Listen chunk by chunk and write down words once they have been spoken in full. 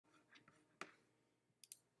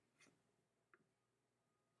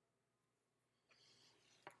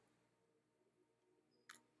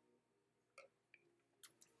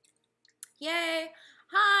Yay!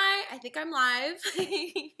 Hi! I think I'm live.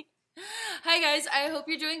 Hi guys, I hope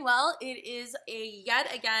you're doing well. It is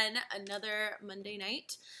yet again another Monday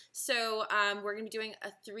night. So we're going to be doing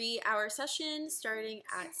a 3-hour session starting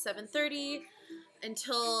at 7:30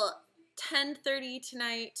 until 10:30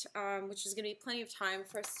 tonight, which is going to be plenty of time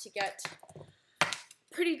for us to get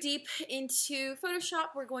pretty deep into Photoshop.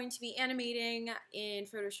 We're going to be animating in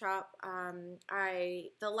Photoshop.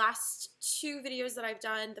 The last 2 videos that I've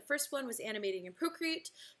done, the first one was animating in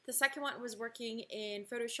Procreate. The second one was working in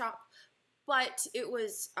Photoshop, but it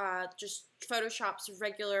was just Photoshop's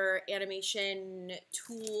regular animation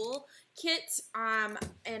tool kit.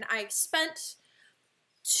 And I spent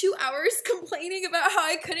 2 hours complaining about how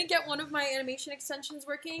I couldn't get one of my animation extensions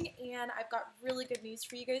working, and I've got really good news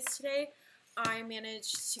for you guys today. I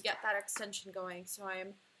managed to get that extension going, so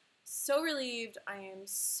I'm so relieved. I am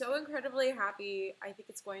so incredibly happy. I think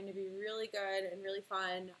it's going to be really good and really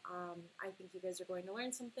fun. I think you guys are going to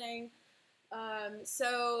learn something.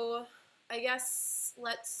 So I guess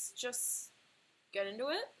let's just get into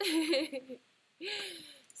it.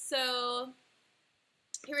 So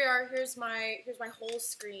here we are. Here's my whole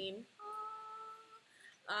screen.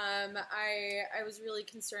 I was really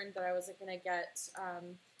concerned that I wasn't gonna get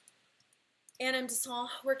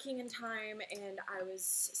AnimDessin2 working in time, and I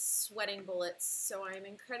was sweating bullets, so I'm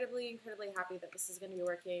incredibly happy that this is going to be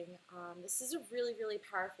working. This is a really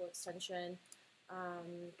powerful extension.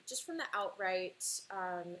 Just from the outright,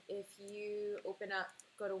 if you open up,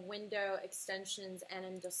 go to Window, Extensions,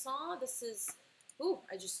 AnimDessin2, this is, ooh,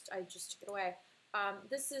 I just took it away.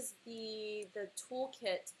 This is the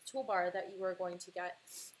toolkit, toolbar that you are going to get.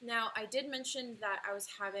 Now, I did mention that I was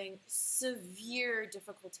having severe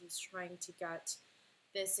difficulties trying to get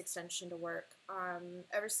this extension to work.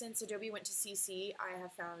 Ever since Adobe went to CC, I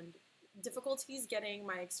have found difficulties getting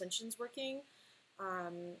my extensions working.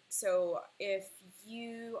 So if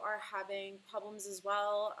you are having problems as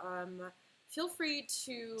well, feel free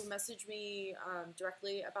to message me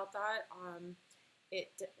directly about that.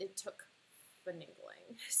 It took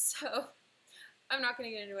finagling, so I'm not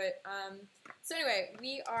going to get into it. So anyway,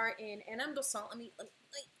 we are in AnimDessin2. Let me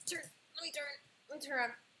turn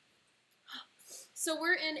around. So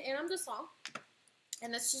we're in AnimDessin2,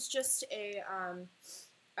 and this is just a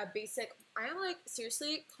basic. I am like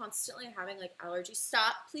seriously constantly having like allergies.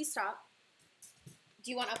 Stop, please stop.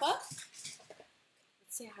 Do you want Uppa?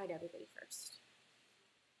 Let's say hi to everybody first.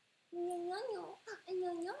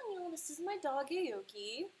 This is my dog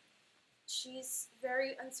Aoki. She's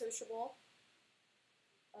very unsociable,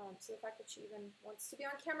 so the fact that she even wants to be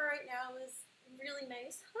on camera right now is really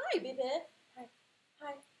nice. Hi, baby. Hi.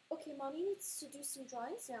 Hi. Okay, mommy needs to do some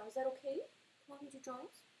drawings now. Is that okay? Can mommy do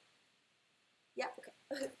drawings? Yeah, okay.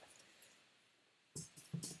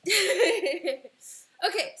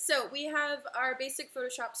 Okay, so we have our basic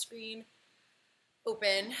Photoshop screen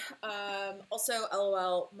open. Also,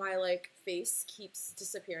 LOL, my like face keeps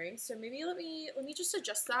disappearing. So maybe let me just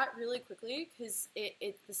adjust that really quickly, because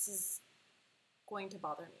this is going to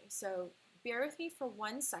bother me. So bear with me for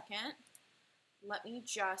 1 second. Let me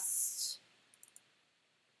just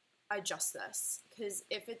adjust this, because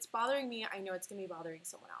if it's bothering me, I know it's gonna be bothering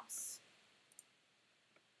someone else.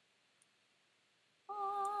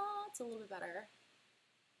 It's a little bit better.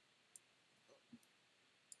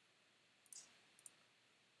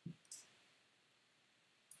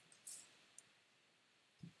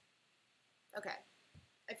 Okay,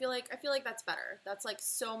 I feel like that's better. That's like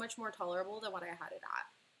so much more tolerable than what I had it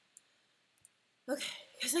at. Okay,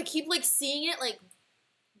 because I keep like seeing it like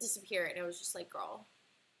disappear, and it was just like, girl,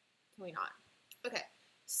 can we not? Okay,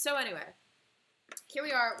 so anyway, here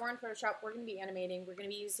we are. We're in Photoshop. We're going to be animating. We're going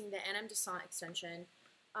to be using the AnimDessin2 extension.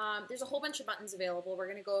 There's a whole bunch of buttons available. We're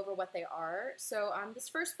going to go over what they are. So this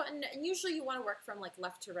first button, and usually you want to work from like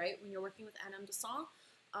left to right when you're working with AnimDessin2.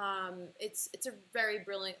 It's a very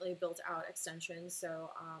brilliantly built out extension, so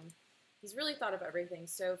he's really thought of everything.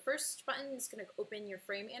 So first button is going to open your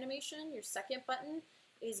frame animation. Your second button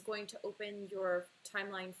is going to open your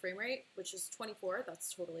timeline frame rate, which is 24.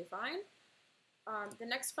 That's totally fine. The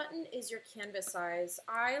next button is your canvas size.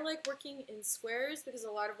 I like working in squares because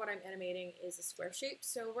a lot of what I'm animating is a square shape.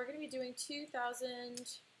 So we're going to be doing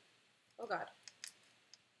 2000. Oh God.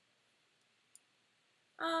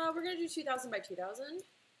 We're going to do 2000 by 2000.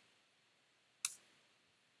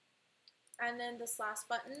 And then this last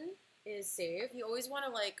button is save. You always want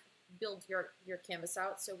to like build your canvas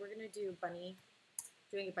out. So we're going to do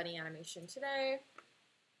doing a bunny animation today.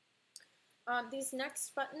 These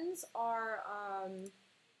next buttons are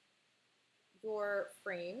your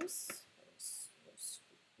frames.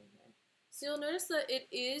 So you'll notice that it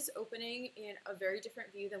is opening in a very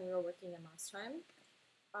different view than we were working in last time.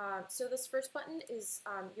 So this first button is,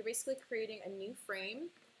 you're basically creating a new frame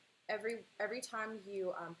every time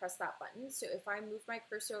you press that button. So if I move my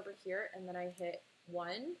cursor over here and then I hit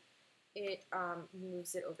 1, it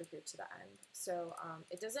moves it over here to the end. So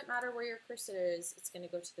it doesn't matter where your cursor is, it's going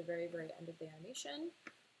to go to the very, very end of the animation.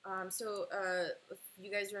 If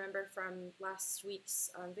you guys remember from last week's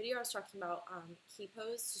video, I was talking about key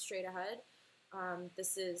pose to straight ahead.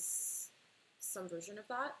 This is some version of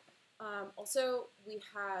that. Also, we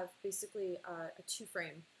have basically a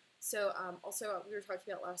 2-frame. So also we were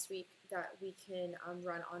talking about last week that we can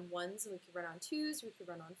run on 1s and we can run on 2s, we can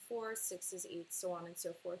run on 4s, 6s, 8s, so on and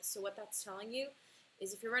so forth. So what that's telling you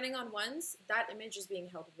is if you're running on 1s, that image is being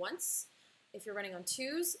held once. If you're running on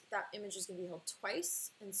 2s, that image is going to be held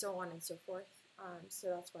twice, and so on and so forth. So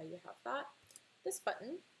that's why you have that. This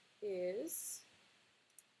button is,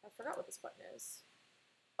 I forgot what this button is.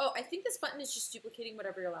 Oh, I think this button is just duplicating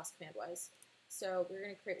whatever your last command was. So we're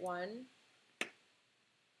going to create one.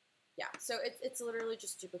 Yeah, so it's literally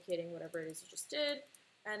just duplicating whatever it is you just did.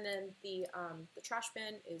 And then the trash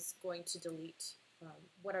bin is going to delete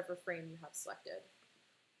whatever frame you have selected.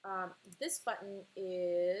 This button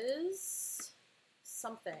is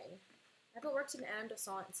something. I haven't worked in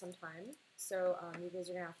AnimDessin in some time, so you guys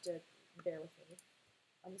are going to have to bear with me.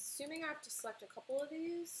 I'm assuming I have to select a couple of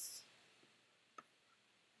these.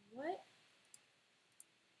 What?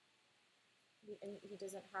 And he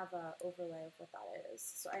doesn't have an overlay of what that is,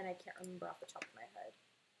 so and I can't remember off the top of my head.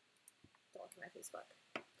 Don't look at my Facebook.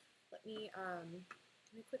 Let me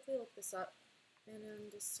quickly look this up.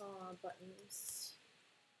 AnimDessin buttons.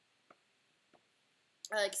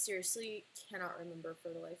 I seriously cannot remember for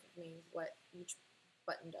the life of me what each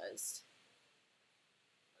button does.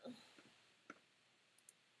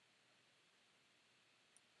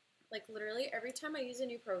 Like literally every time I use a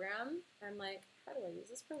new program, I'm like, how do I use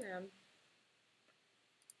this program?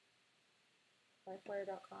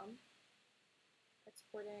 Livewire.com.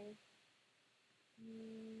 Exporting.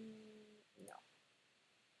 No.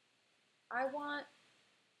 I want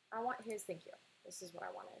his thank you. This is what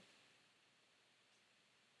I wanted.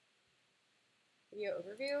 Video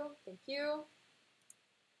overview, thank you.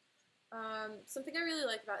 Something I really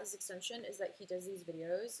like about his extension is that he does these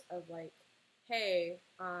videos of like, hey,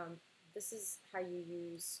 this is how you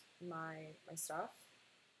use my stuff,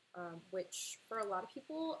 which for a lot of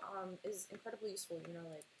people is incredibly useful, you know,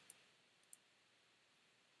 like,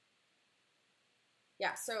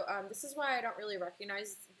 yeah, so this is why I don't really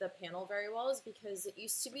recognize the panel very well, is because it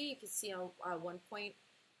used to be, you could see on 1.01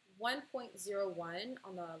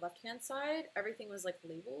 on the left-hand side, everything was like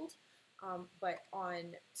labeled, but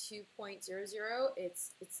on 2.00,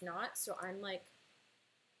 it's not, so I'm like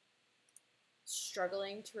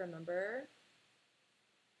struggling to remember.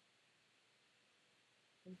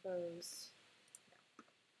 Infos. No.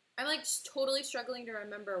 I'm like just totally struggling to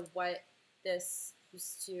remember what this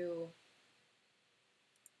used to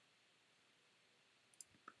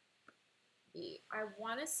be. I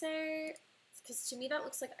want to say, because to me that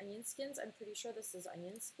looks like onion skins. I'm pretty sure this is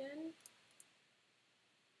onion skin.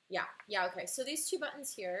 Yeah, okay. So these two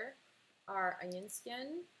buttons here are onion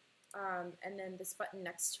skin. And then this button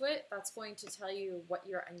next to it, that's going to tell you what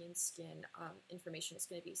your onion skin information is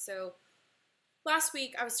going to be. So last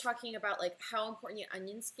week I was talking about like how important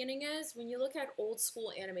onion skinning is. When you look at old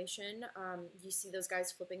school animation, you see those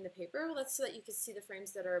guys flipping the paper. Well, that's so that you can see the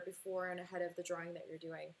frames that are before and ahead of the drawing that you're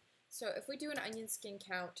doing. So if we do an onion skin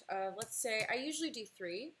count of, let's say, I usually do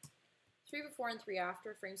 3 before and 3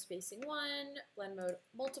 after, frame spacing 1, blend mode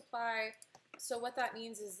multiply. So what that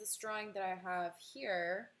means is this drawing that I have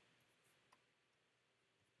here,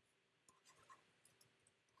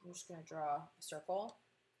 I'm just going to draw a circle,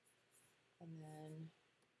 and then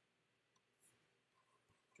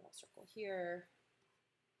draw a circle here,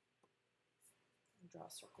 and draw a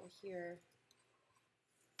circle here.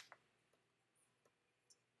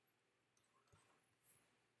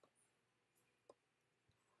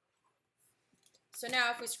 So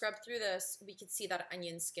now if we scrub through this, we can see that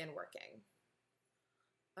onion skin working.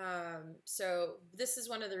 So this is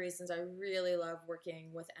one of the reasons I really love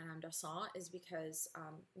working with AnimDessin, is because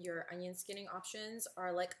your onion skinning options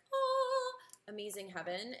are like, oh, amazing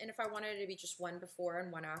heaven. And if I wanted it to be just 1 before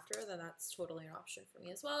and 1 after, then that's totally an option for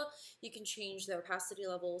me as well. You can change the opacity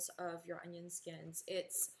levels of your onion skins.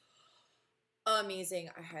 It's amazing.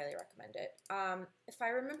 I highly recommend it. If I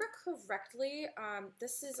remember correctly,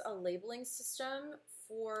 this is a labeling system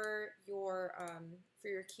for your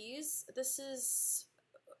keys. This is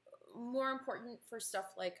more important for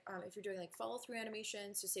stuff like if you're doing like follow through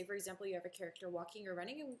animation. So say for example you have a character walking or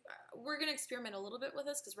running, and we're going to experiment a little bit with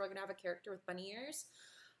this because we're going to have a character with bunny ears.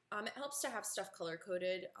 It helps to have stuff color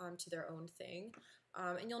coded to their own thing.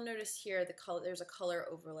 And you'll notice here the color, there's a color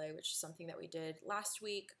overlay, which is something that we did last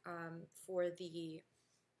week for the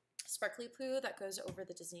sparkly poo that goes over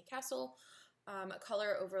the Disney castle. A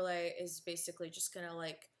color overlay is basically just gonna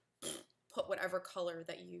like put whatever color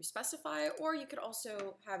that you specify, or you could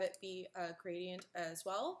also have it be a gradient as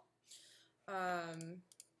well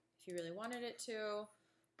if you really wanted it to,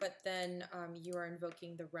 but then you are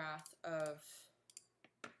invoking the wrath of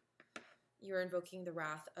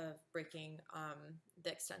breaking the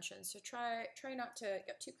extension. So try not to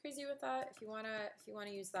get too crazy with that. If you wanna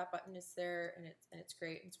use that button, it's there and it's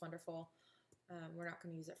great. It's wonderful. We're not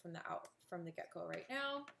going to use it from the get-go right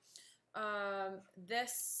now.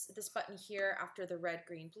 This button here after the red,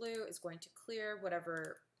 green, blue is going to clear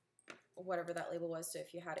whatever that label was. So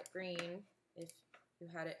if you had it green, you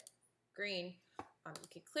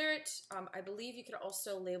could clear it. I believe you could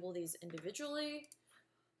also label these individually.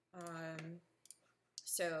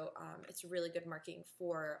 So it's really good marking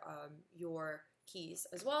for your keys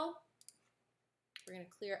as well. We're going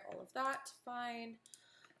to clear all of that. Fine.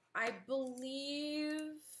 I believe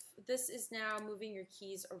this is now moving your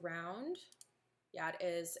keys around. Yeah, it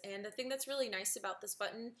is. And the thing that's really nice about this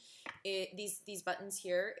button, these buttons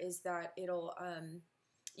here, is that it'll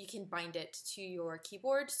you can bind it to your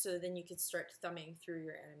keyboard, so then you can start thumbing through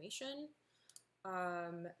your animation.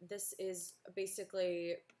 This is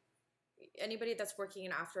basically anybody that's working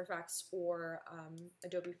in After Effects or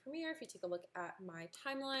Adobe Premiere. If you take a look at my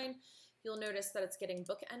timeline, you'll notice that it's getting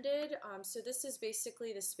bookended. So this is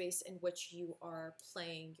basically the space in which you are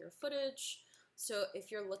playing your footage. So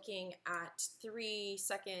if you're looking at 3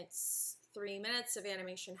 seconds, 3 minutes of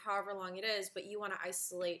animation, however long it is, but you want to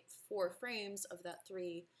isolate 4 frames of that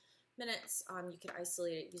 3 minutes, you can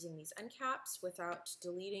isolate it using these end caps without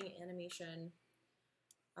deleting animation.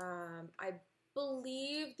 I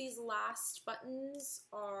believe these last buttons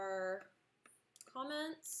are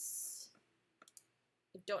comments.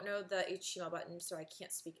 I don't know the HTML button, so I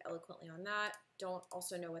can't speak eloquently on that. Don't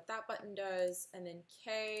also know what that button does. And then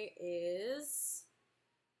K is,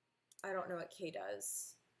 I don't know what K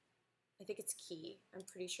does. I think it's key. I'm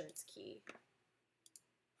pretty sure it's key.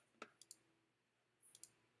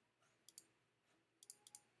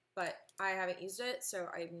 But I haven't used it, so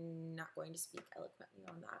I'm not going to speak eloquently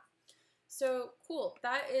on that. So cool.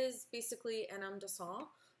 That is basically AnimDessin2.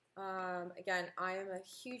 Again, I am a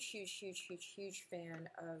huge fan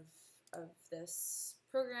of this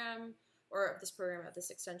program, of this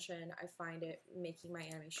extension. I find it making my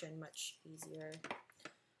animation much easier.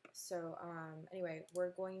 So anyway,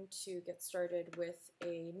 we're going to get started with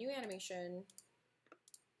a new animation.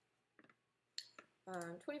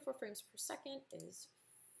 24 frames per second is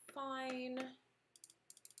fine.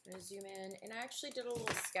 I'm going to zoom in, and I actually did a little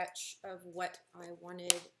sketch of what I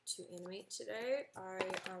wanted to animate today. I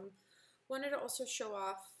wanted to also show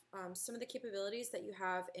off some of the capabilities that you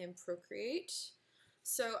have in Procreate.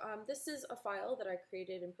 So this is a file that I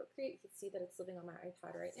created in Procreate. You can see that it's living on my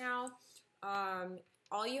iPad right now.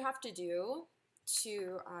 All you have to do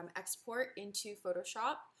to export into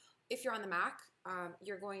Photoshop, if you're on the Mac,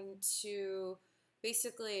 you're going to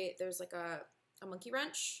basically, there's like a monkey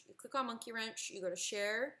wrench. You click on monkey wrench, you go to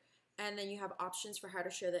share, and then you have options for how to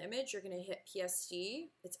share the image. You're going to hit PSD.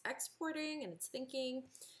 It's exporting and it's thinking,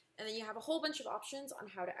 and then you have a whole bunch of options on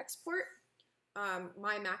how to export.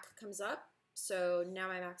 My Mac comes up, so now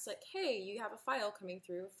my Mac's like, hey, you have a file coming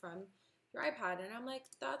through from your iPad, and I'm like,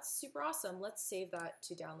 that's super awesome. Let's save that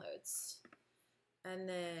to downloads. And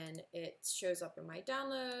then it shows up in my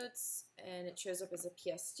downloads, and it shows up as a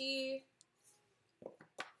PSD.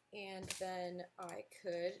 And then I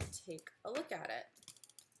could take a look at it.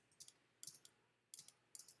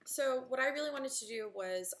 So what I really wanted to do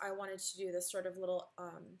was I wanted to do this sort of little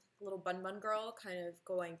bun girl kind of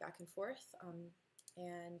going back and forth.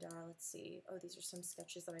 Let's see. Oh, these are some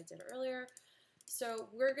sketches that I did earlier. So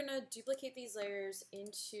we're going to duplicate these layers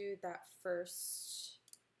into that first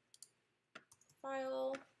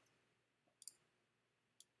file.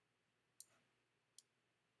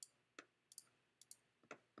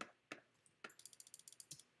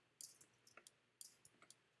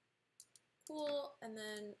 Cool, and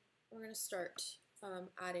then we're going to start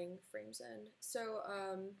adding frames in. So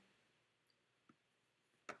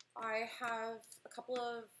I have a couple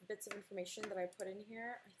of bits of information that I put in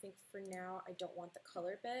here. I think for now I don't want the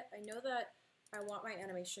color bit. I know that I want my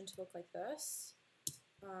animation to look like this.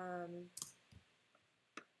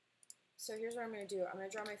 So here's what I'm going to do. I'm going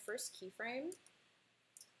to draw my first keyframe.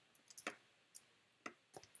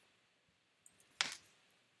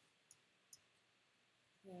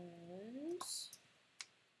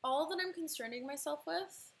 that I'm concerning myself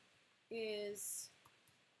with is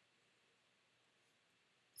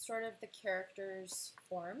sort of the character's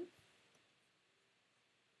form.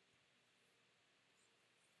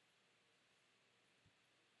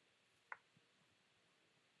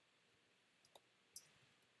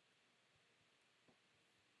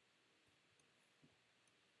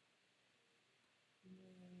 And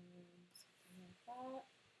something like that.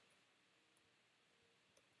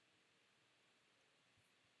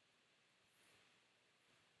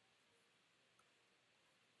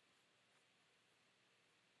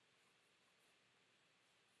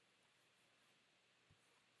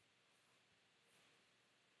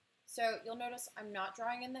 So you'll notice I'm not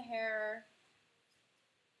drawing in the hair.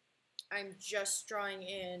 I'm just drawing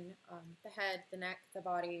in the head, the neck, the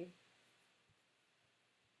body.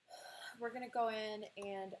 We're going to go in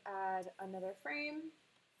and add another frame.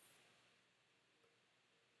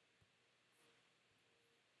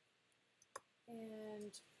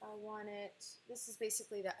 And I want it, this is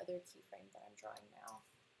basically the other keyframe that I'm drawing now.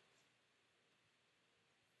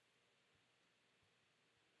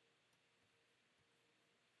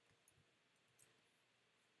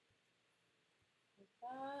 Like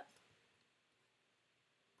that.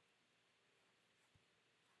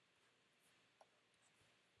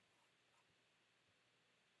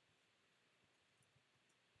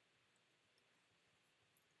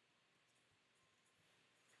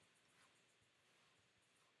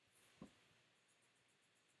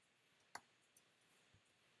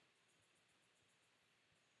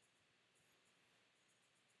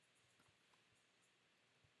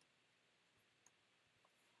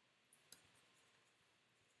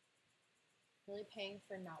 Really paying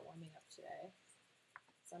for not warming up today.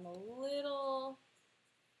 So I'm a little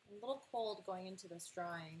cold going into this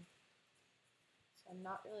drawing. So I'm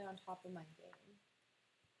not really on top of my game.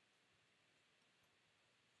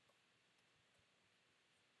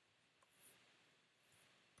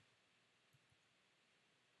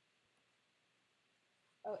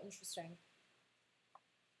 Oh, interesting.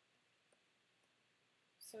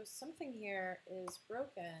 So something here is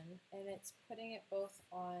broken and it's putting it both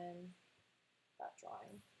on that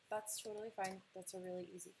drawing. That's totally fine. That's a really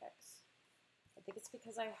easy fix. I think it's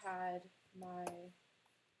because I had my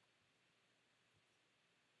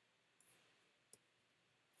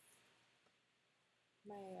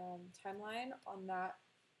timeline on that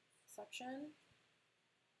section.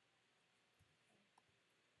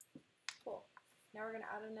 Cool. Now we're going to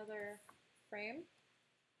add another frame.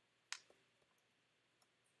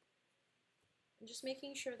 I'm just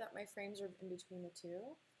making sure that my frames are in between the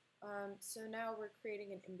two. So now we're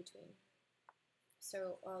creating an in-between.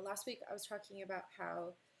 So last week I was talking about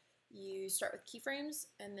how you start with keyframes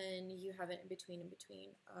and then you have an in-between.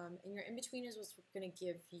 And your in-between is what's going to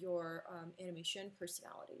give your animation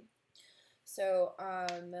personality. So,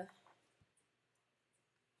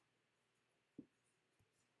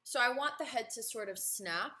 so I want the head to sort of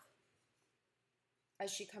snap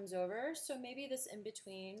as she comes over. So maybe this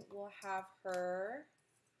in-between will have her,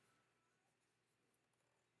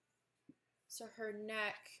 so her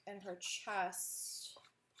neck and her chest,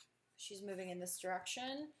 she's moving in this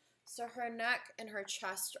direction. So her neck and her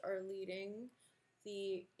chest are leading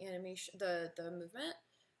the animation, the movement,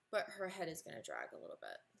 but her head is going to drag a little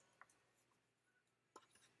bit.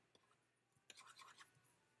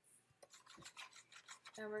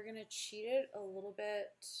 And we're going to cheat it a little bit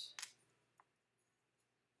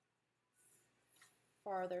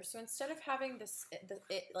farther. So instead of having this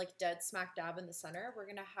it like dead smack dab in the center, we're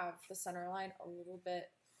going to have the center line a little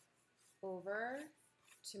bit over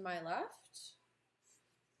to my left.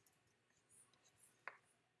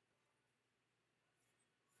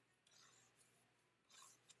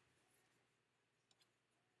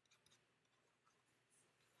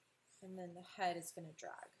 And then the head is going to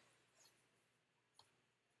drag.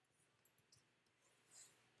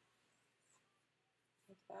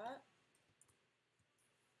 Like that.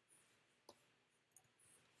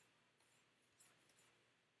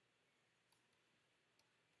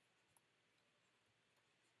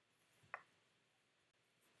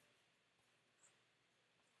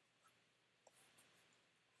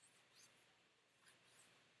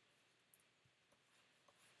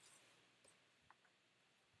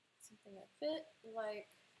 Something a bit like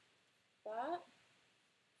that.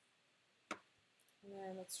 And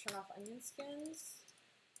then let's turn off onion skins.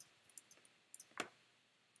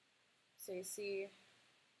 So you see,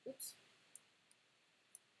 oops,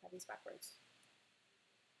 I have these backwards.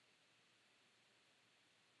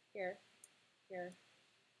 Here, here,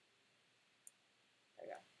 there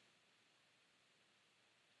we go.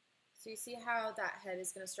 So you see how that head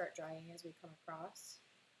is going to start drying as we come across.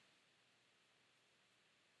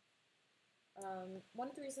 One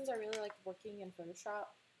of the reasons I really like working in Photoshop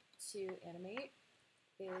to animate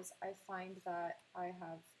is I find that I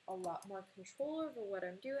have a lot more control over what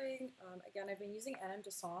I'm doing. Again, I've been using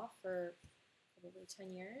AnimDessin for probably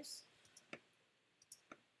 10 years,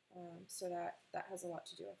 so that has a lot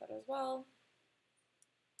to do with it as well.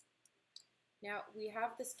 Now, we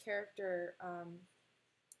have this character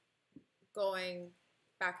going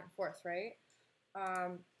back and forth, right?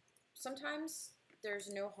 Sometimes there's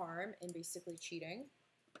no harm in basically cheating.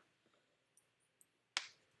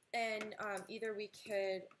 And either we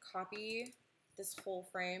could copy this whole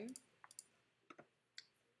frame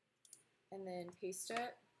and then paste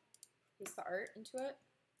the art into it.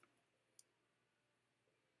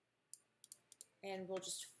 And we'll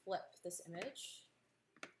just flip this image.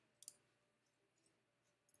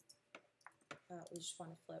 We just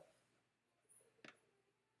want to flip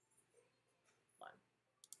one.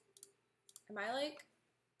 Am I like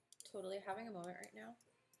totally having a moment right now?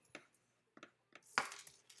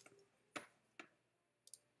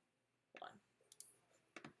 Hold on.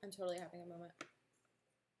 I'm totally having a moment.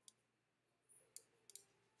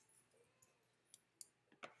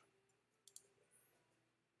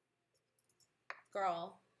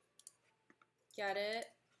 Girl, get it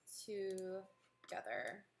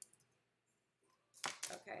together.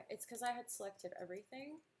 Okay, it's because I had selected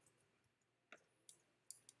everything.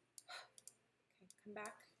 Okay, come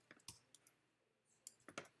back.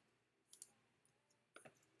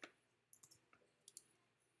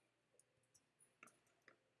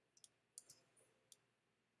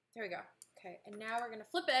 There we go. Okay, and now we're gonna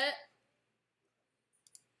flip it.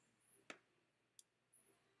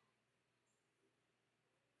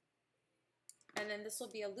 And then this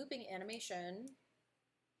will be a looping animation.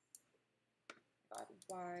 God,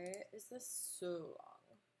 why is this so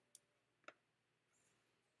long?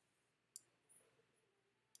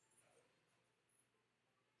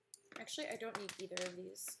 Actually, I don't need either of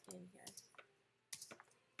these in here.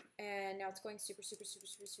 And now it's going super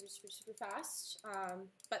fast,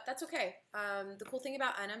 but that's okay. The cool thing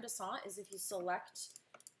about AnimDessin is if you select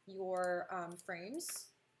your frames,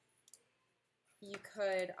 you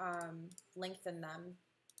could lengthen them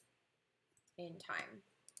in time,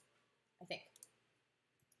 I think.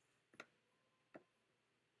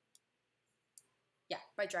 Yeah,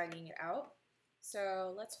 by dragging it out.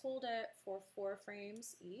 So let's hold it for 4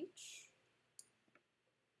 frames each.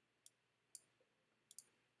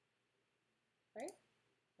 Right?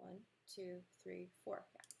 1, 2, 3, 4.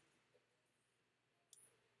 Yeah.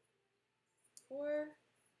 4.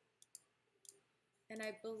 And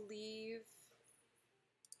I believe,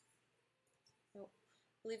 nope,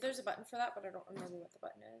 I believe there's a button for that, but I don't remember what the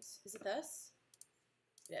button is. Is it this?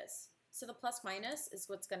 It is. So the plus minus is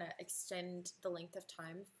what's going to extend the length of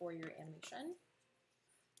time for your animation.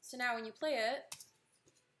 So now when you play it,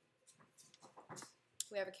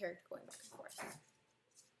 we have a character going back and forth.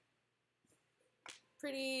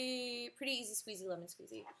 Pretty easy squeezy lemon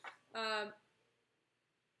squeezy.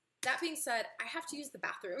 That being said, I have to use the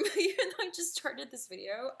bathroom. Even though I just started this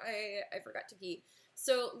video, I forgot to pee.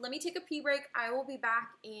 So let me take a pee break. I will be back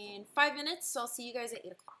in 5 minutes, so I'll see you guys at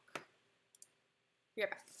 8 o'clock. Be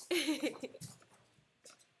right back.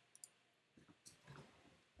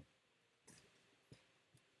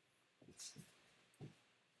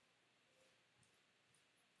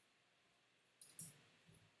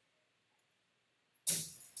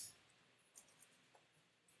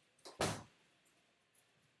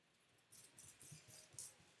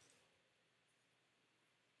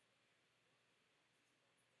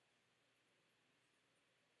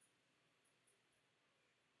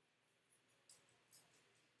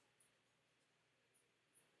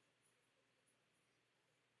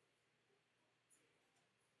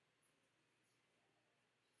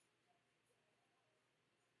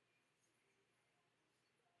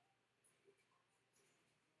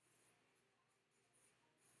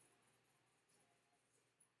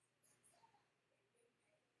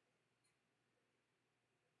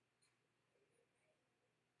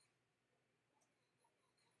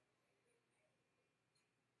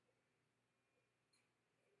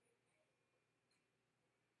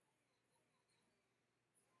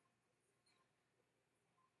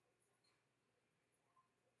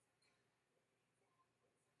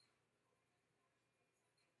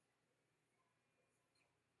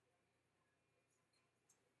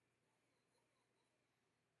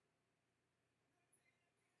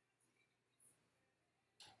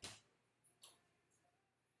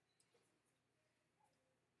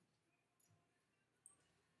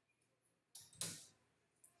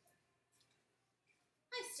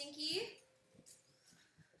 Hi, Stinky.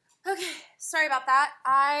 Okay, sorry about that.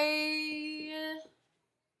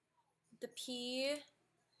 The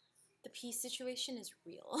pee situation is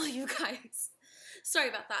real, you guys. Sorry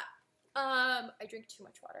about that. I drink too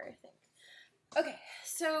much water, I think. Okay,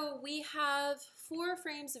 so we have 4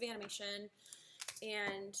 frames of animation,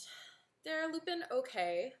 and they're looping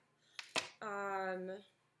okay.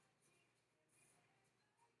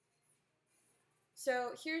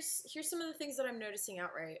 So here's some of the things that I'm noticing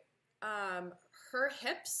outright. Her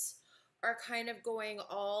hips are kind of going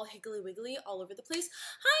all higgly wiggly all over the place.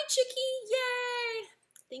 Hi, Chicky! Yay!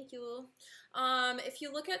 Thank you. If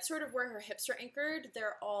you look at sort of where her hips are anchored,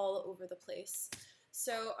 they're all over the place.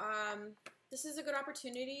 So this is a good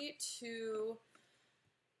opportunity to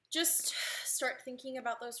just start thinking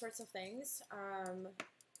about those sorts of things.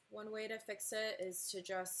 One way to fix it is to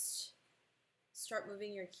just start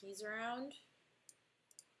moving your keys around.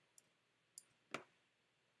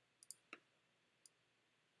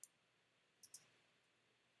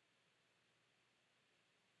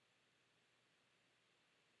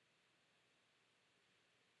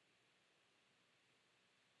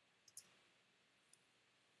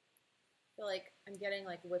 I feel like I'm getting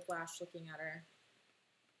like whiplash looking at her.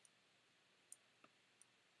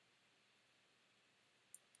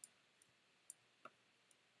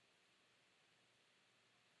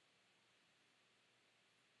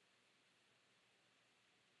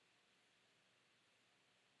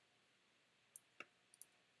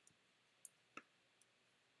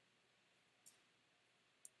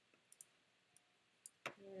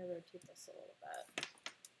 I'm going to rotate this a little bit.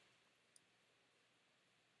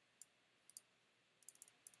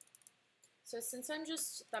 So since I'm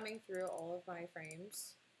just thumbing through all of my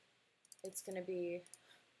frames, it's going to be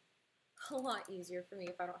a lot easier for me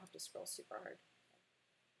if I don't have to scroll super hard.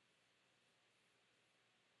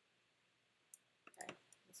 Okay,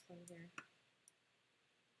 this one here.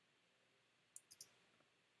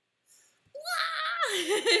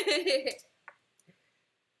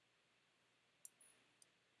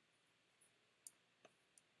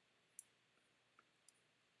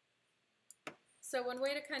 So one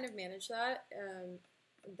way to kind of manage that,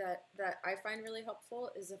 that I find really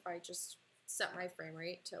helpful is if I just set my frame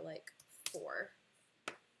rate to like 4.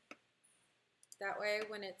 That way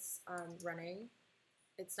when it's running,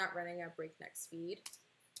 it's not running at breakneck speed.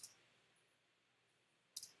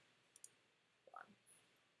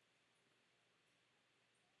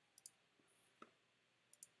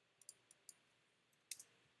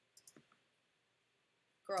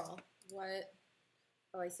 Girl, what?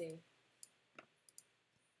 Oh, I see.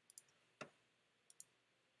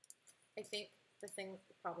 I think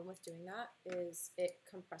the problem with doing that is it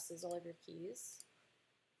compresses all of your keys.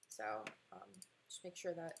 So just make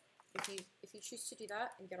sure that if you choose to do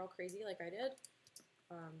that and get all crazy like I did,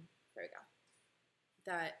 there we go.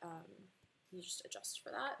 That you just adjust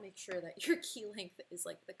for that. Make sure that your key length is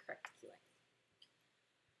like the correct key length.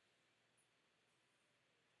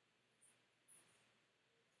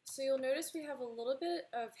 So you'll notice we have a little bit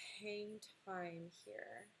of hang time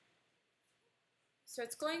here. So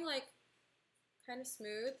it's going like kind of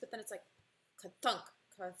smooth, but then it's like ka-thunk,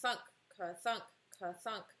 ka-thunk, ka-thunk,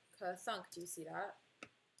 ka-thunk, ka-thunk. Do you see that?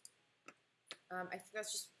 I think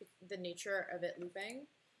that's just the nature of it looping.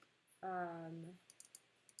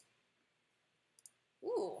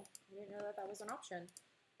 Ooh, I didn't know that that was an option.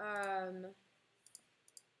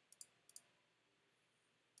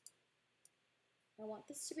 I want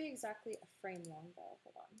this to be exactly a frame long though.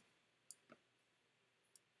 Hold on.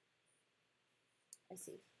 I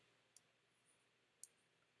see.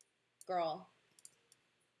 Girl.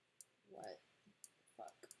 What the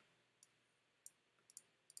fuck?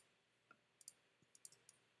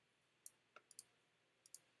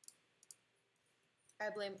 I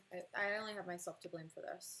only have myself to blame for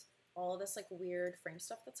this. All of this like weird frame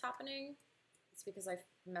stuff that's happening, it's because I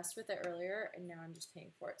messed with it earlier and now I'm just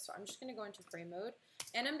paying for it. So I'm just gonna go into frame mode.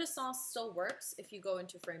 AnimDessin still works if you go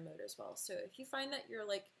into frame mode as well. So if you find that you're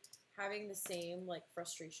like having the same like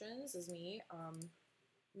frustrations as me,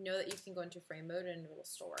 know that you can go into frame mode and it'll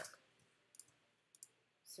still work.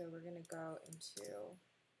 So we're gonna go into,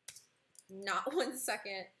 not 1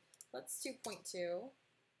 second, let's 2.2.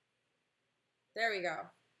 There we go.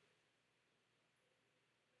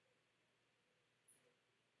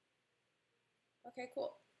 Okay,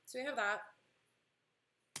 cool. So we have that.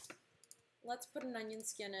 Let's put an onion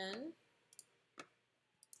skin in.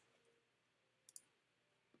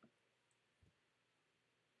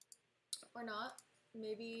 Or not.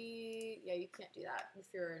 Maybe, yeah, you can't do that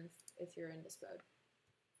if you're in this mode.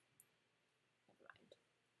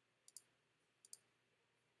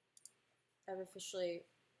 Never mind.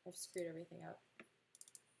 I've screwed everything up.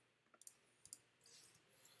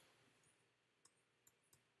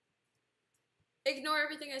 ignore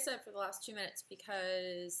everything I said for the last 2 minutes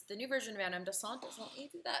because the new version of AnimDessin2 doesn't let me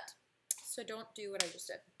do that. So don't do what I just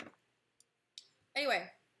did. Anyway,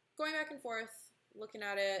 going back and forth, looking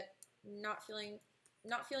at it, not feeling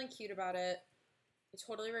cute about it. I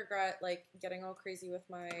totally regret like getting all crazy with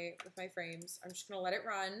my frames. I'm just gonna let it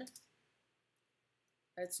run.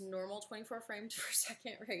 It's normal 24 frames per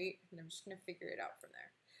second rate, and I'm just gonna figure it out from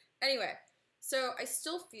there. Anyway, so I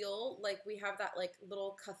still feel like we have that like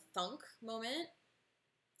little ka-thunk moment.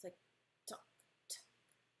 It's like tunk, tunk,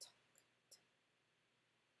 tunk,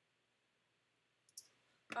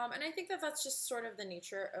 tunk. And I think that that's just sort of the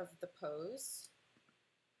nature of the pose.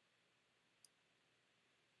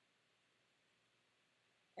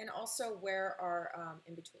 And also where our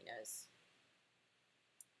in-between is.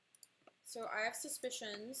 So I have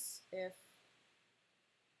suspicions if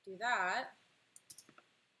do that,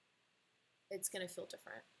 it's going to feel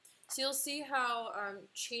different. So you'll see how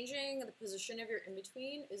changing the position of your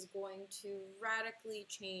in-between is going to radically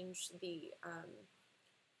change the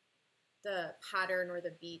pattern or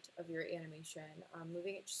the beat of your animation.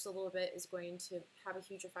 Moving it just a little bit is going to have a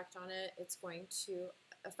huge effect on it. It's going to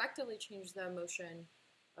effectively change the motion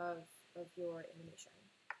of your animation.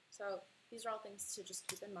 So these are all things to just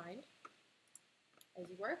keep in mind as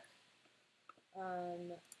you work.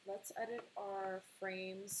 Let's edit our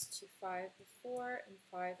frames to 5 before and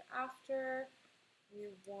 5 after. We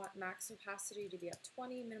want max opacity to be at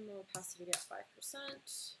 20, minimum opacity to be at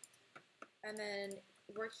 5%. And then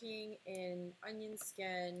working in onion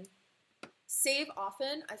skin, save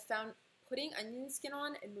often. I found putting onion skin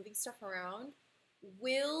on and moving stuff around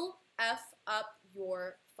will F up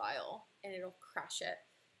your file and it'll crash it.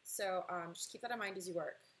 So just keep that in mind as you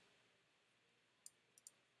work.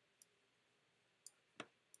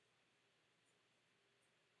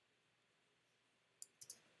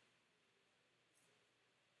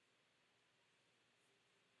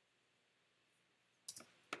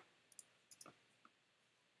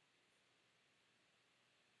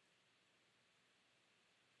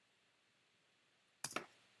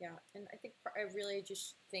 Yeah, and I think I really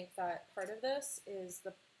just think that part of this is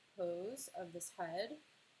the pose of this head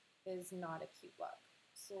is not a cute look.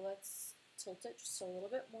 So let's tilt it just a little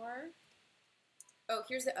bit more. Oh,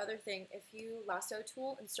 here's the other thing. If you lasso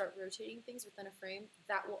tool and start rotating things within a frame,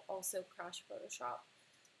 that will also crash Photoshop.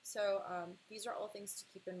 So these are all things to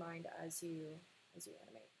keep in mind as you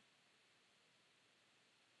animate.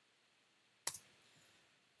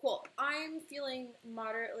 Cool. I'm feeling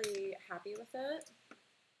moderately happy with it.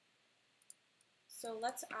 So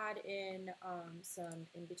let's add in some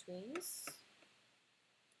in-betweens.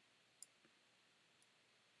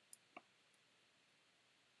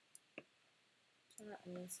 Turn our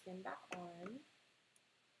onion skin back on.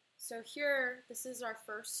 So here, this is our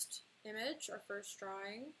first image, our first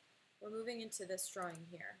drawing. We're moving into this drawing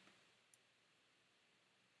here.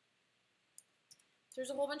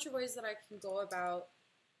 There's a whole bunch of ways that I can go about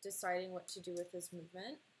deciding what to do with this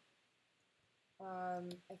movement.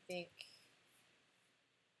 I think,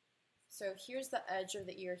 so here's the edge of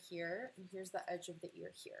the ear here, and here's the edge of the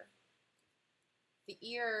ear here. The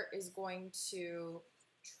ear is going to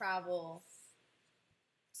travel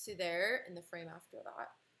to there in the frame after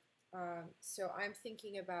that. So I'm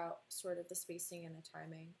thinking about sort of the spacing and the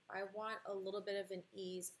timing. I want a little bit of an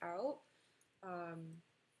ease out.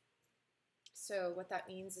 So what that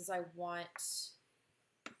means is I want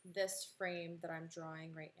this frame that I'm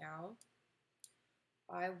drawing right now,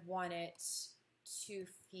 I want it to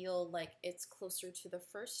feel like it's closer to the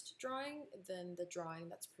first drawing than the drawing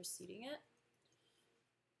that's preceding it.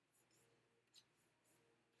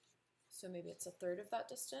 So maybe it's a third of that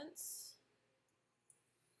distance.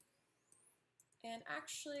 And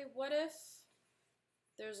actually, what if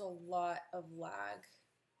there's a lot of lag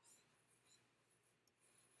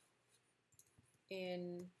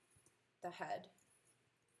in the head?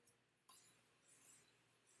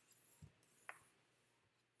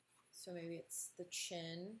 So maybe it's the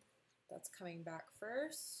chin that's coming back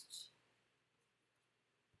first.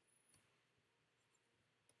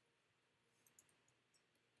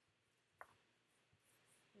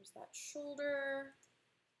 There's that shoulder.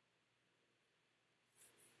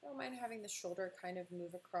 I don't mind having the shoulder kind of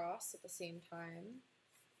move across at the same time.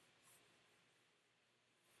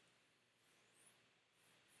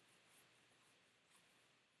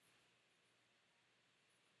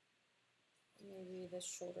 Maybe this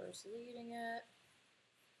shoulder is leading it.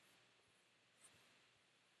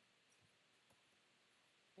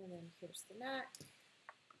 And then here's the neck.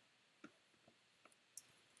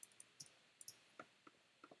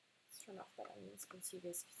 Let's turn off that onion skin so you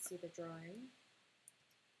guys can see the drawing.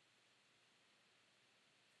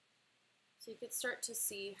 So you could start to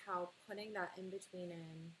see how putting that in between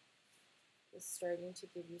is starting to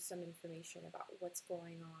give you some information about what's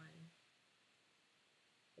going on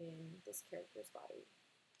in this character's body.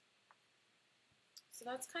 So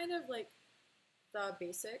that's kind of like the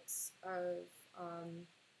basics of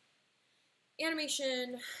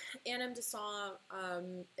animation,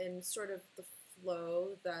 AnimDessin, and sort of the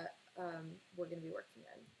flow that we're going to be working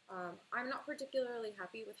in. I'm not particularly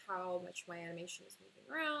happy with how much my animation is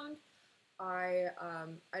moving around. I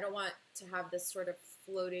don't want to have this sort of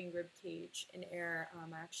floating rib cage in air.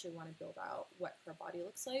 I actually want to build out what her body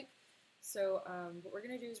looks like. So what we're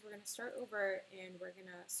going to do is we're going to start over and we're going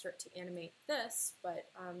to start to animate this, but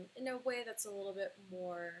in a way that's a little bit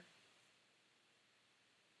more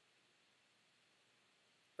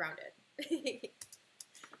grounded.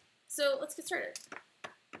 So let's get started.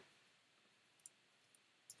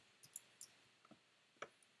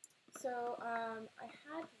 So I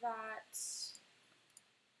had that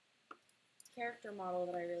character model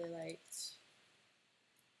that I really liked.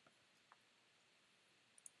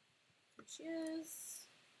 Here she is.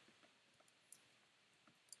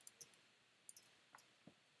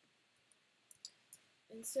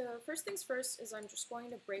 And so first things first is I'm just going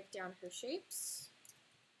to break down her shapes.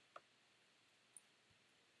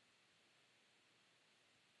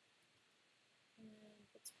 And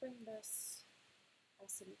let's bring this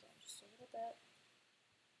opacity down just a little bit.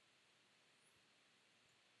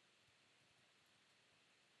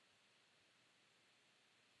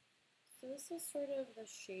 So this is sort of the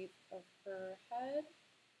shape of her head.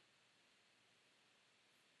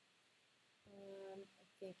 I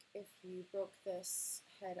think if you broke this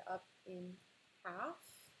head up in half,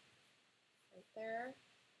 right there,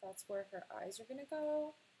 that's where her eyes are going to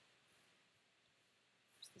go.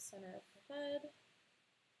 There's the center of her head.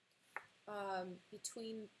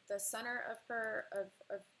 Between the center of her,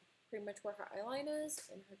 of pretty much where her eyeline is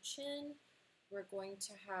and her chin, we're going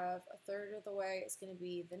to have a third of the way is going to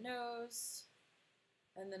be the nose,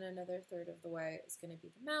 and then another third of the way is going to be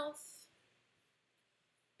the mouth,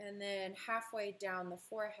 and then halfway down the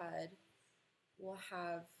forehead, we'll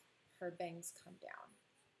have her bangs come down,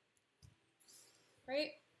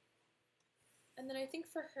 right? And then I think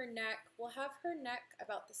for her neck, we'll have her neck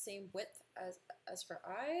about the same width as her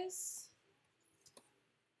eyes.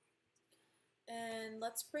 And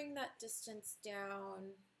let's bring that distance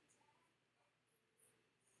down,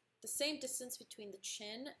 the same distance between the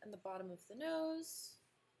chin and the bottom of the nose.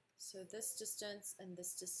 So this distance and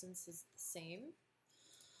this distance is the same.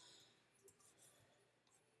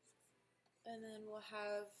 And then we'll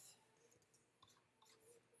have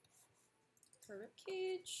her rib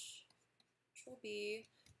cage, which will be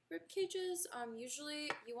rib cages. Usually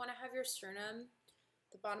you want to have your sternum,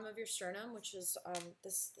 the bottom of your sternum, which is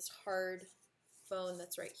this hard bone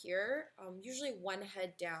that's right here. Usually one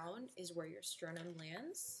head down is where your sternum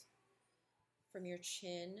lands, from your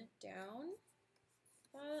chin down.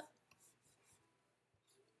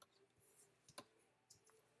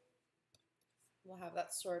 We'll have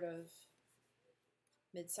that sort of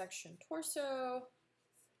midsection torso,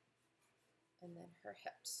 and then her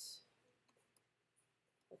hips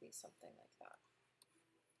will be something like that.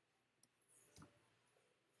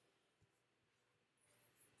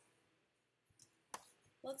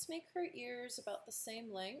 Let's make her ears about the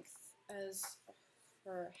same length as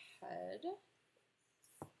her head.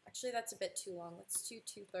 Actually, that's a bit too long. Let's do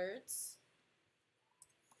 2/3.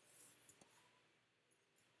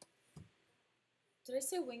 Did I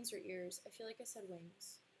say wings or ears? I feel like I said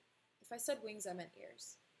wings. If I said wings, I meant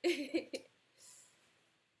ears.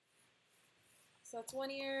 So that's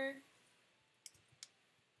one ear.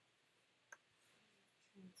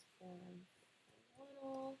 Transform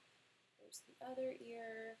horizontal. There's the other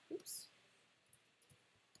ear. Oops.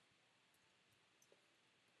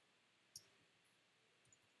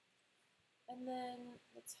 And then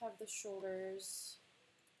let's have the shoulders.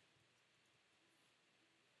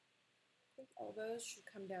 I think elbows should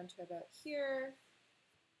come down to about here.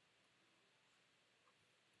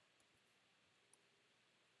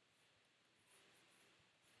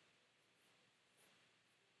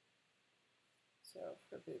 So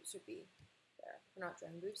her boobs would be there. We're not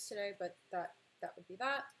drawing boobs today, but that would be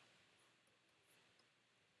that.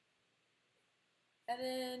 And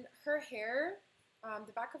then her hair,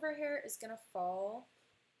 the back of her hair is going to fall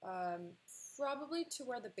probably to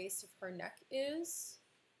where the base of her neck is.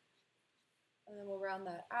 And then we'll round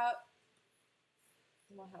that out.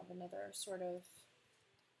 And we'll have another sort of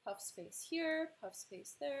puff space here, puff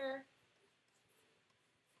space there.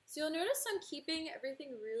 So you'll notice I'm keeping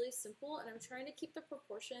everything really simple, and I'm trying to keep the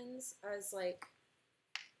proportions as like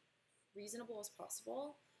reasonable as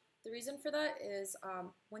possible. The reason for that is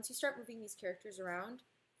once you start moving these characters around,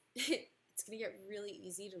 it's going to get really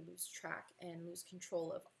easy to lose track and lose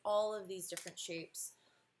control of all of these different shapes.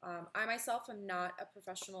 I myself am not a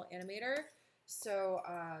professional animator, so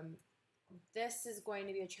this is going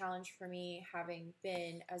to be a challenge for me, having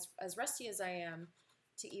been as rusty as I am,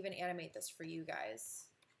 to even animate this for you guys.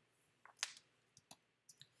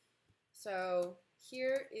 So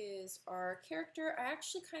here is our character. I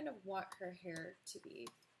actually kind of want her hair to be,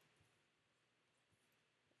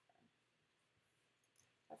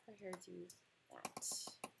 have her hair do that.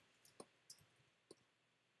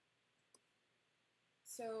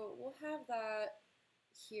 So we'll have that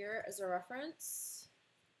here as a reference.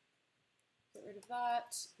 Get rid of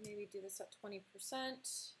that. Maybe do this at 20%.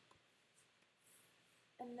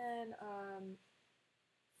 And then,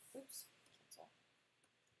 oops, cancel.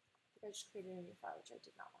 I think I just created a new file, which I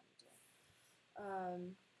did not want to do.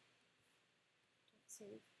 Don't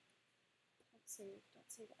save. Don't save. Don't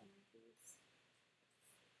save any, please.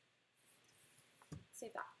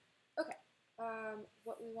 Save that. Okay.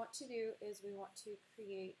 What we want to do is we want to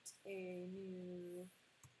create a new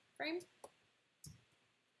frame.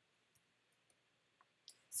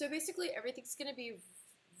 So basically everything's going to be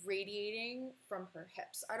radiating from her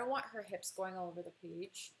hips. I don't want her hips going all over the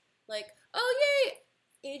page. Like, oh yay,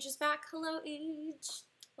 Age is back. Hello, Age.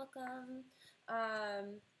 Welcome.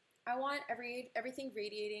 I want everything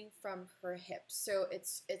radiating from her hips. So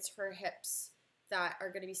it's her hips that are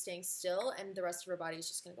going to be staying still, and the rest of her body is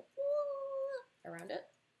just going to go around it.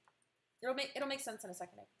 It'll make sense in a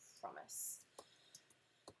second, I promise.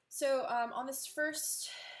 So on this first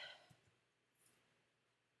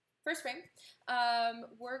frame,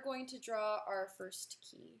 we're going to draw our first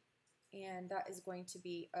key, and that is going to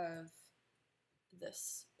be of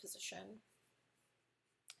this position.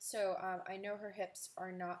 So I know her hips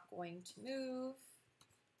are not going to move.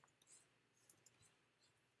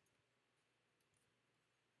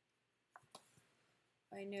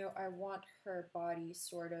 I know I want her body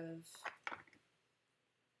sort of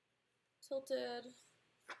tilted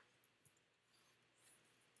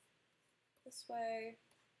this way.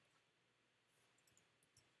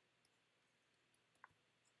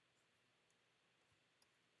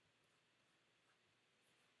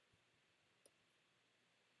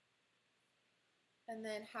 And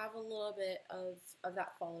then have a little bit of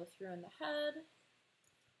that follow through in the head.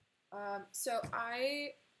 So I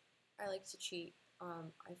like to cheat.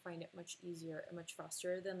 I find it much easier and much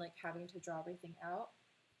faster than like having to draw everything out.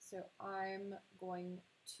 So I'm going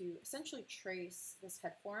to essentially trace this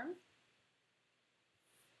head form.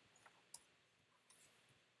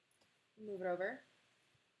 Move it over,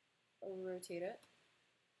 rotate it.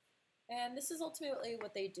 And this is ultimately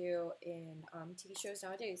what they do in TV shows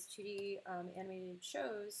nowadays. 2D animated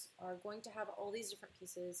shows are going to have all these different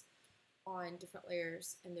pieces on different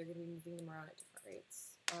layers, and they're going to be moving them around at different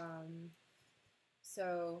rates.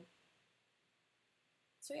 So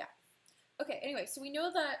yeah. Okay, anyway, so we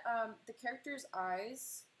know that the character's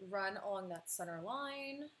eyes run along that center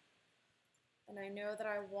line, and I know that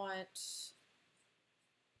I want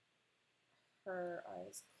her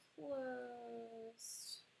eyes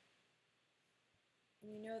closed.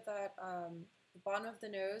 And we know that the bottom of the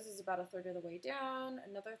nose is about 1/3 of the way down.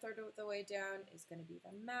 Another 1/3 of the way down is going to be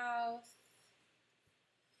the mouth.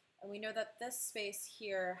 And we know that this space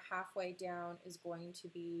here, halfway down, is going to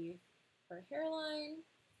be her hairline.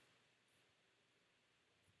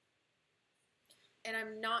 And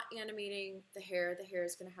I'm not animating the hair. The hair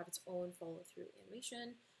is going to have its own follow-through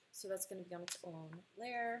animation. So that's going to be on its own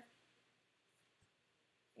layer.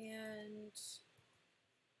 And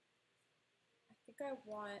I think I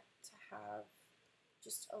want to have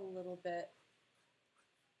just a little bit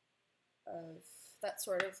of that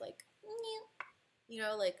sort of like, you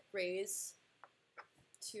know, like raise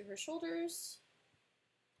to her shoulders,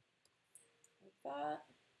 like that.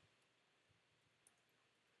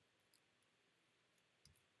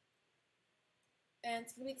 And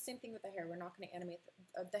it's going to be the same thing with the hair. We're not going to animate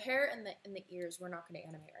the hair and the ears. We're not going to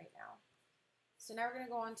animate right now. So now we're going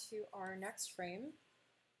to go on to our next frame.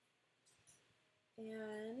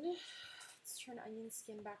 And let's turn onion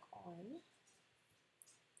skin back on.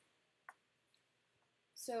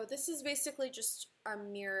 So this is basically just a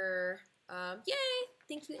mirror. Yay!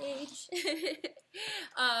 Thank you, Age.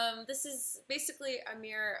 This is basically a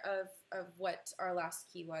mirror of what our last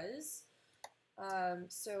key was.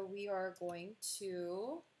 So we are going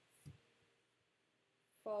to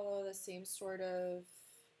follow the same sort of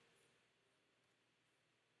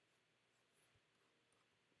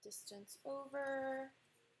distance over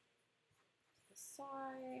to the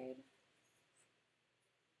side.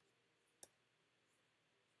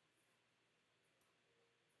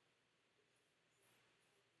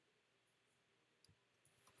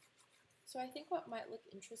 So I think what might look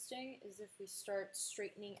interesting is if we start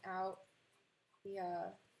straightening out the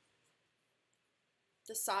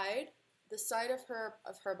side of her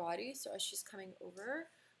body. So as she's coming over,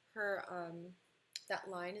 her that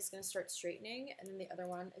line is going to start straightening, and then the other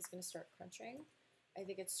one is going to start crunching. I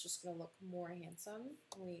think it's just going to look more handsome.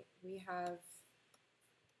 We have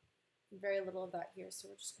very little of that here, so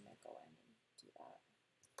we're just going to go in and do that.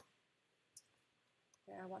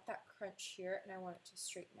 Okay, I want that crunch here, and I want it to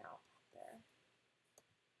straighten out there.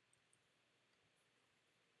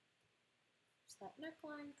 Just that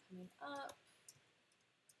neckline coming up.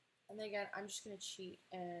 And then again, I'm just going to cheat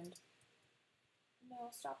and, no,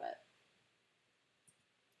 stop it.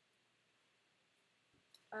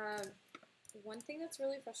 One thing that's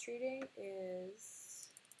really frustrating is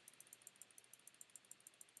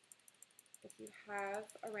if you have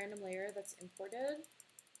a random layer that's imported,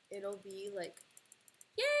 it'll be like,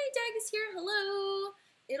 yay, Dag is here, hello!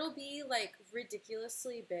 It'll be like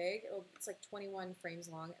ridiculously big. It's like 21 frames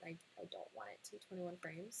long, and I don't want it to be 21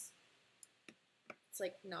 frames. It's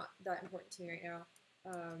like not that important to me right now.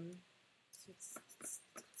 So it's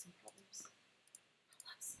got some problems.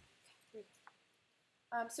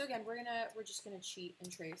 Okay, so again, we're just gonna cheat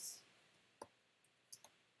and trace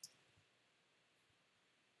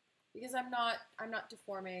because I'm not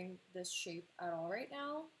deforming this shape at all right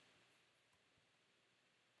now.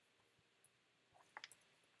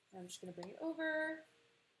 I'm just gonna bring it over.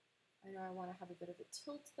 I know I want to have a bit of a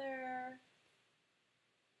tilt there.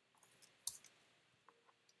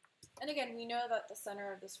 And again, we know that the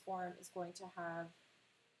center of this form is going to have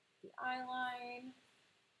the eye line.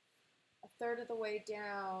 A third of the way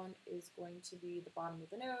down is going to be the bottom of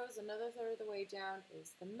the nose. Another third of the way down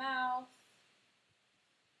is the mouth.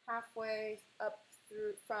 Halfway up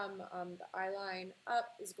through from the eye line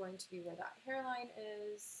up is going to be where that hairline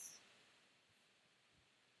is.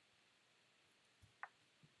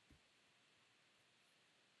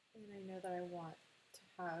 And I know that I want to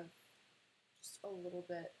have just a little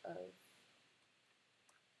bit of,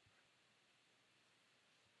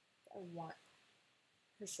 I want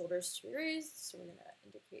her shoulders to be raised, so we're going to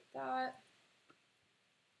indicate that.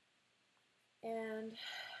 And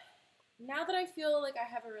now that I feel like I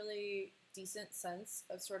have a really decent sense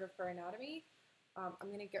of sort of her anatomy, I'm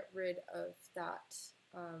going to get rid of that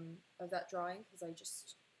drawing because I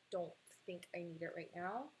just don't think I need it right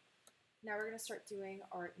now. Now we're going to start doing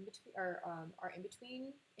our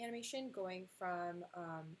in-between animation, going from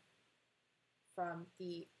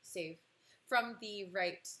the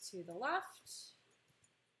right to the left.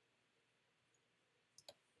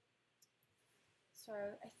 So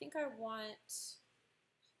I think I want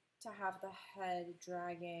to have the head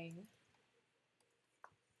dragging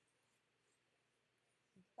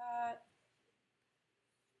like that.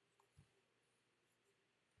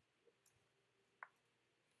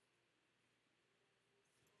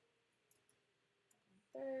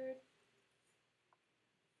 Third.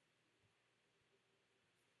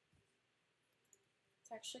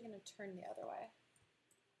 It's actually going to turn the other way.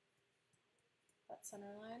 That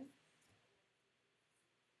center line.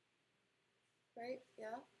 Right?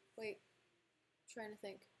 Yeah? Wait. I'm trying to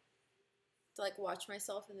think. To like watch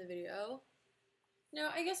myself in the video. No,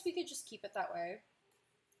 I guess we could just keep it that way.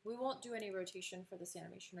 We won't do any rotation for this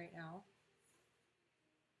animation right now.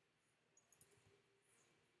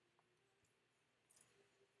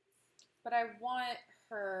 But I want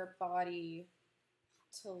her body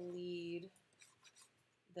to lead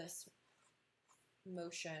this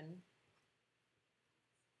motion.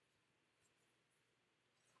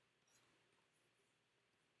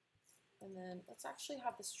 And then let's actually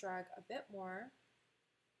have this drag a bit more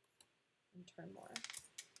and turn more.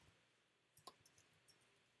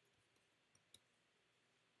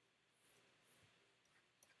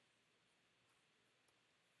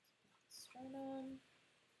 Sternum.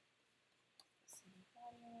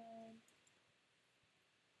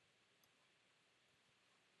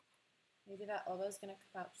 Maybe that elbow is going to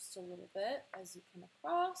come out just a little bit as you come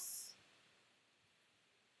across.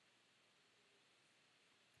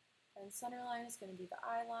 And center line is going to be the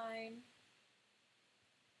eye line.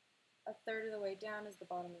 A third of the way down is the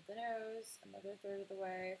bottom of the nose. Another third of the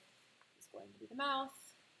way is going to be the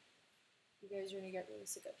mouth. You guys are going to get really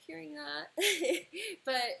sick of hearing that.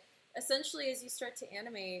 But essentially, as you start to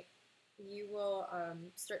animate, you will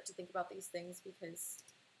start to think about these things because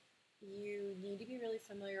you need to be really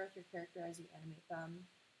familiar with your character as you animate them.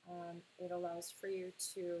 It allows for you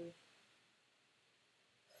to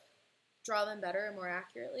draw them better and more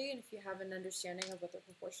accurately, and if you have an understanding of what their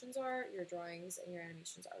proportions are, your drawings and your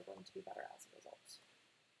animations are going to be better as a result.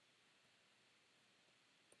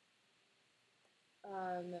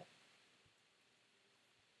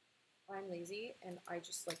 I'm lazy and I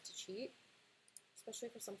just like to cheat, especially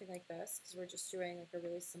for something like this, because we're just doing like a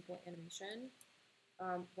really simple animation.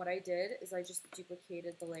 What I did is I just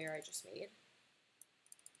duplicated the layer I just made.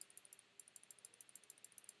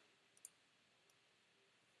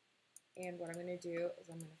 And what I'm going to do is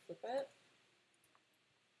I'm going to flip it.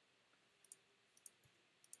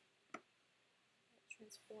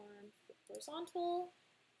 Transform, flip horizontal.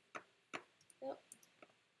 Yep.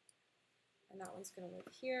 And that one's going to live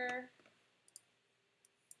here.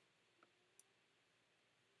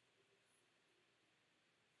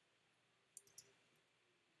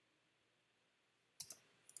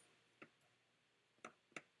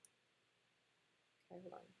 Okay,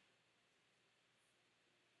 hold on.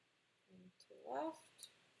 And to the left.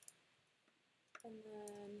 And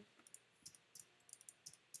then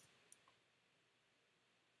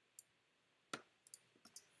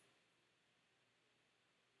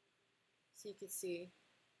so you can see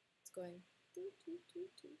it's going.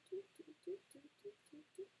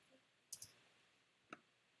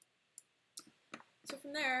 So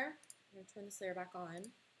from there, I'm going to turn this layer back on.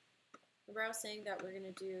 Remember I was saying that we're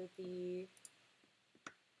going to do the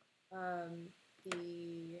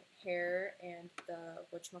hair and the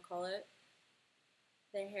whatchamacallit,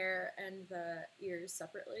 the hair and the ears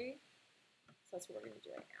separately. So that's what we're going to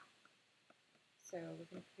do right now. So we're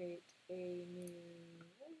going to create a new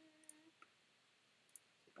layer.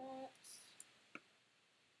 Do that.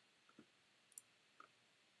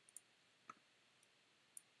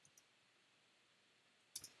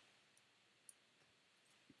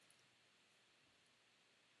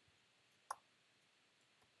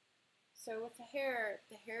 So with the hair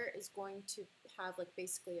is going to have like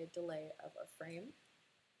basically a delay of a frame.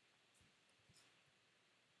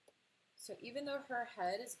 So even though her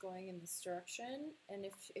head is going in this direction, and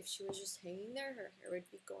if she was just hanging there, her hair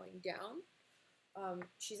would be going down.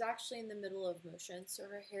 She's actually in the middle of motion, so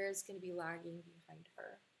her hair is going to be lagging behind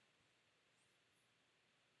her.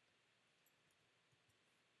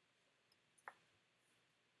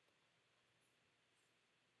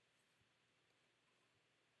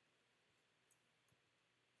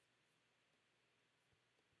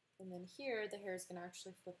 And then here, the hair is going to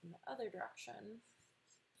actually flip in the other direction.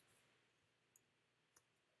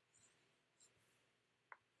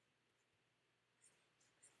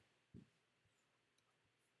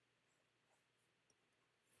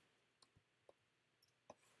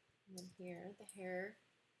 And then here, the hair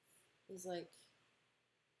is like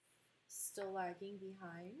still lagging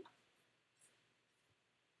behind.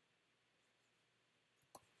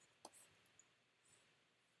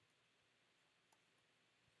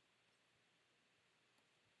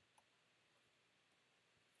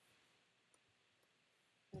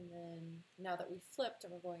 And then now that we've flipped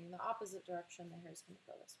and we're going in the opposite direction, the hair is going to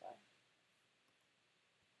go this way.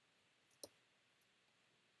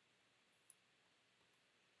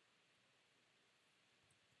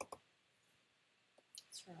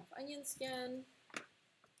 Let's turn off onion skin.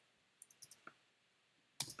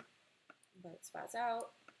 Let it spaz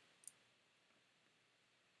out.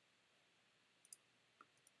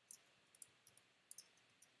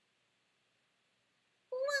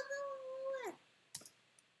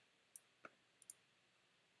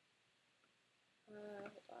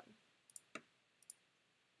 Hold on.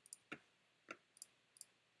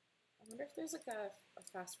 I wonder if there's like a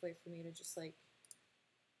fast way for me to just like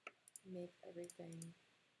make everything.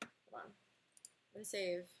 Hold on. I'm gonna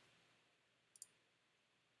save.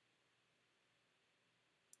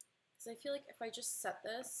 Because I feel like if I just set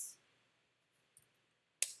this,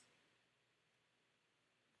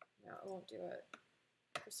 no, it won't do it.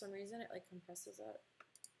 For some reason, it like compresses it.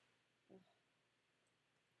 Ugh.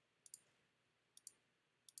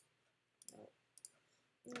 Nope.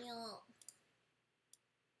 Yeah.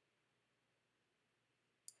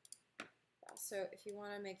 Yeah, so if you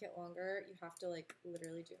want to make it longer, you have to like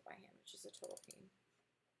literally do it by hand, which is a total pain.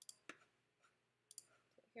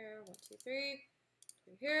 Here, 1, 2, 3.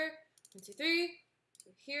 Do here, 1, 2, 3.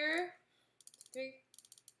 Do here, 2, 3.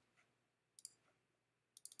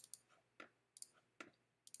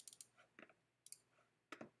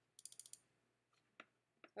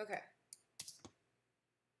 Okay.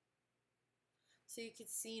 So you can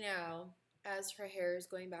see now, as her hair is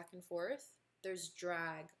going back and forth, there's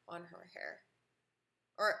drag on her hair.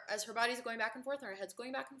 Or as her body's going back and forth and her head's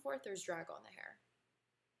going back and forth, there's drag on the hair.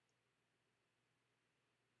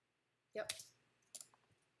 Yep.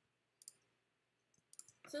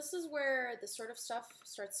 So this is where this sort of stuff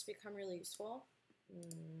starts to become really useful.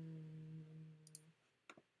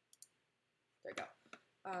 There you go.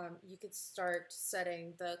 You could start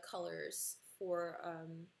setting the colors for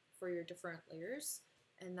your different layers,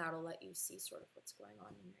 and that'll let you see sort of what's going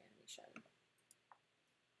on in your animation.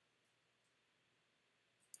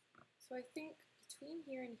 So I think between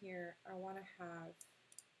here and here, I want to have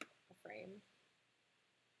a frame.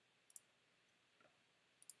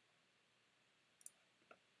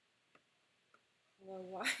 Although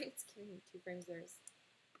why it's giving me 2 frames there is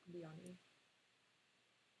beyond me.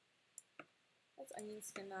 Let's onion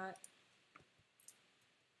skin that.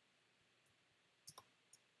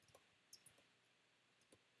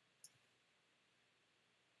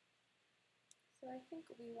 So I think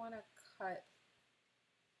we want to cut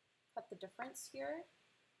the difference here.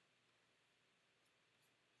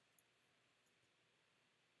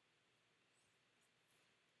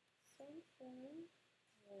 Something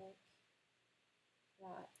like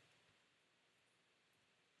that.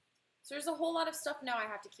 So there's a whole lot of stuff now I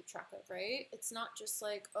have to keep track of, right? It's not just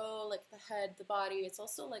like, oh, like the head, the body. It's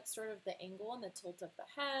also like sort of the angle and the tilt of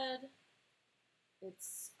the head.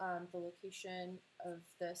 It's the location of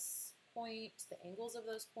this point, the angles of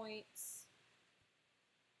those points.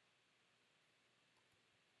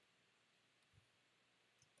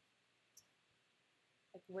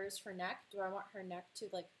 Like, where's her neck? Do I want her neck to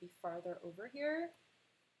like be farther over here?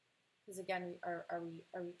 Because again, are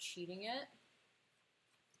we cheating it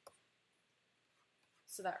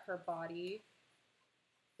so that her body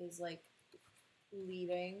is like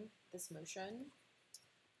leading this motion?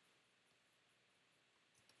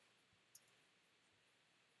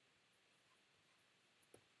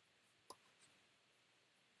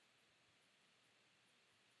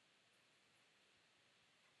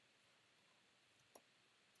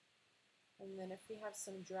 And then if we have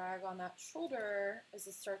some drag on that shoulder as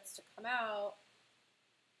it starts to come out,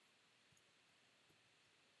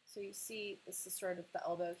 so you see this is sort of the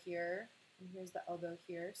elbow here, and here's the elbow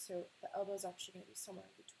here. So the elbow is actually going to be somewhere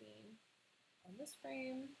in between on this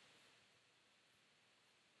frame.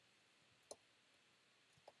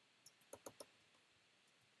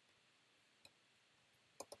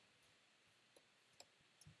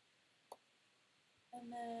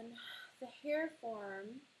 And then the hair form,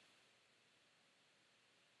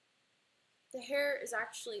 the hair is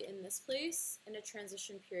actually in this place in a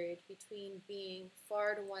transition period between being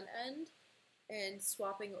far to one end and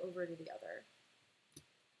swapping over to the other.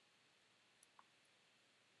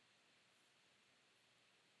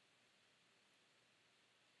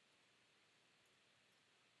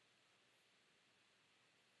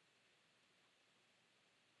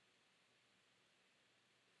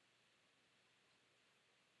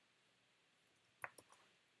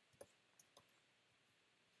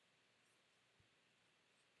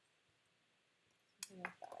 Something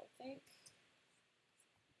like that, I think.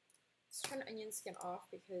 Let's turn onion skin off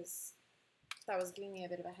because that was giving me a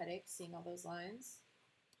bit of a headache seeing all those lines.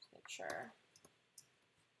 Just make sure.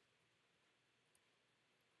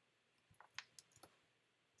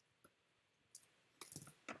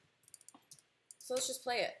 So let's just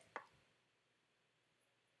play it.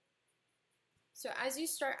 So as you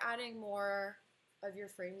start adding more of your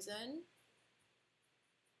frames in,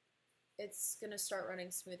 it's going to start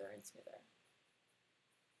running smoother and smoother.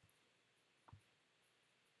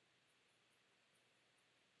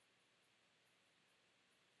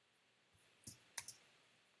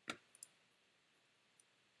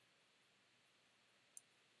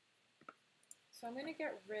 So I'm going to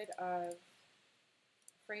get rid of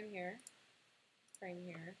frame here, frame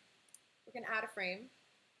here. We can add a frame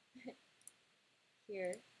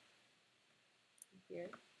here, here.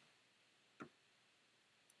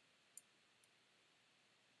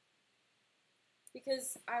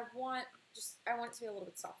 Because I want it to be a little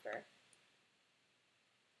bit softer.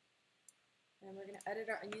 And we're going to edit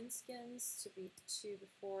our onion skins to be 2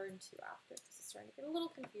 before and 2 after because it's starting to get a little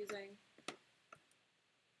confusing.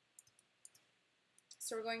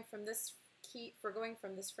 So we're going from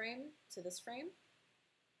this frame to this frame.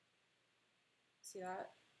 See that?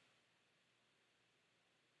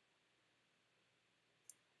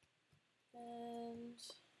 And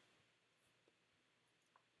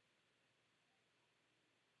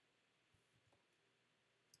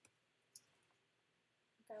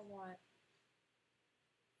I think I want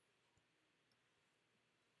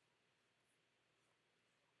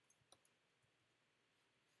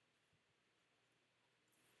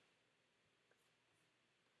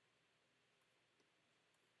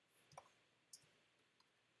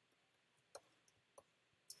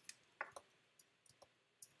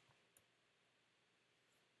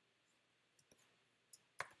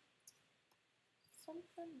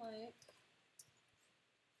something like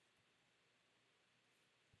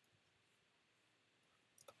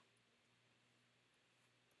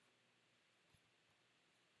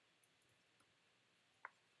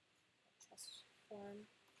form.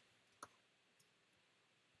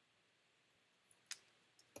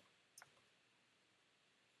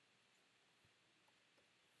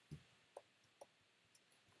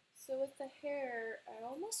 So with the hair, I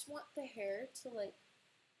almost want the hair to like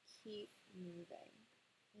keep moving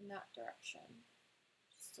in that direction.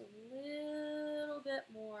 Just a little bit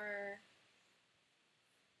more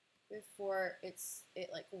before it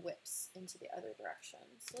like whips into the other direction.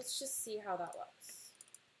 So let's just see how that looks.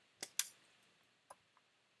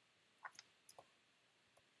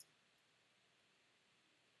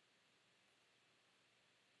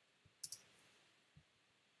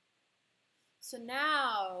 So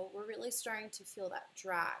now we're really starting to feel that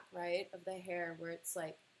drag, right, of the hair where it's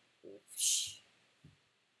like, whoosh.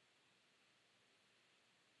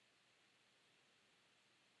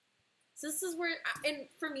 So this is where, and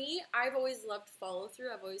for me, I've always loved follow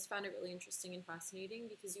through. I've always found it really interesting and fascinating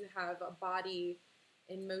because you have a body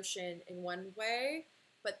in motion in one way,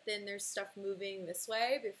 but then there's stuff moving this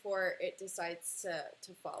way before it decides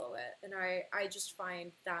to follow it. And I just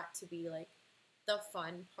find that to be like the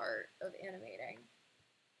fun part of animating.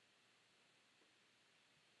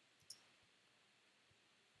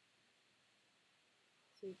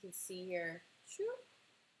 So you can see here, shoop,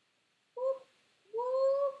 whoop,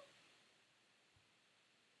 whoop.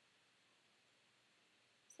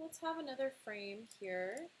 So let's have another frame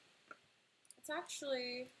here. It's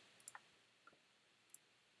actually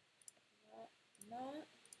not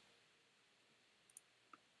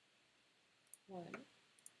one.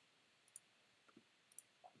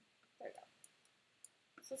 There we go.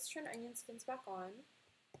 So let's turn onion skins back on.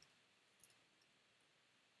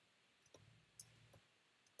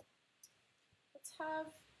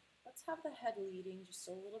 Let's have the head leading just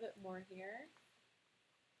a little bit more here.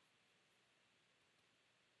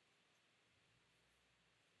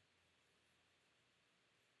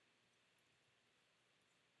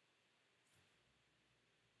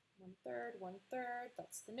 One third.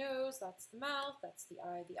 That's the nose, that's the mouth, that's the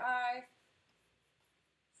eye,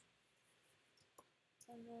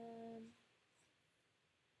 And then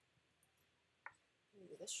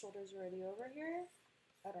maybe the shoulder's already over here.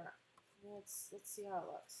 I don't know. Let's see how it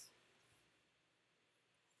looks.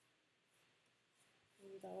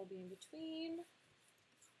 Maybe that'll be in between.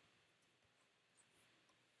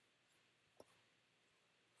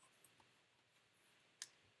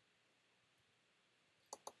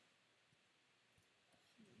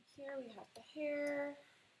 And here we have the hair.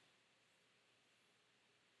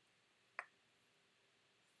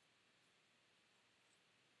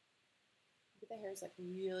 The hair is like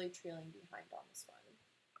really trailing behind on this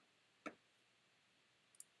one.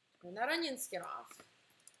 Turn that onion skin off.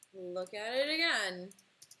 Look at it again.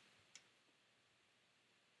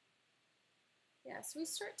 Yeah, so we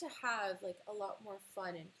start to have like a lot more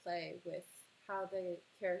fun and play with how the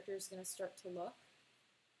character is going to start to look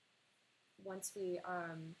once we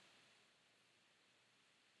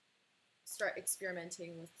start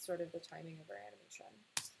experimenting with sort of the timing of our animation.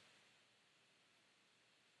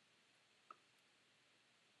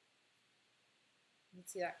 You can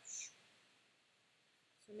see that.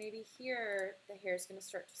 So maybe here the hair is going to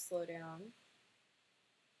start to slow down.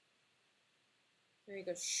 There you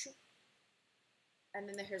go. And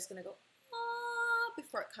then the hair is going to go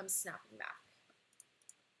before it comes snapping back.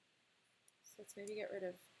 So let's maybe get rid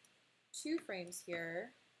of 2 frames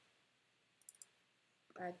here.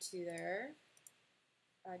 Add 2 there.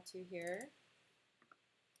 Add 2 here.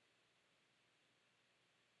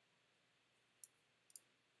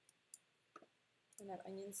 Turn that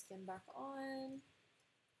onion skin back on.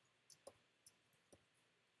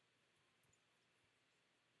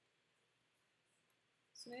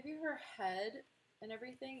 So maybe her head and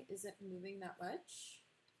everything isn't moving that much.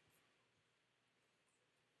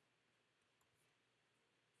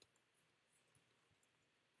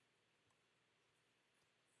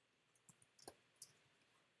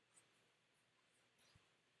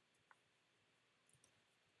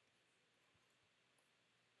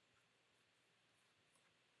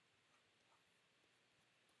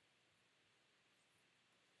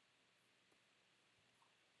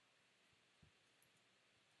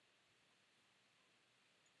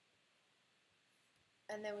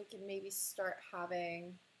 And then we can maybe start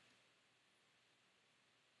having,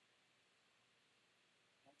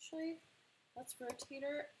 actually, let's rotate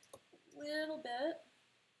her a little bit.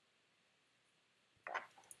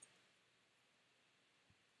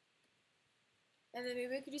 And then maybe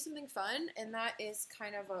we could do something fun, and that is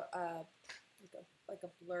kind of like a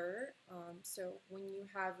blur. So when you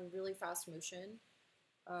have a really fast motion,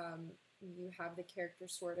 you have the character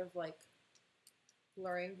sort of like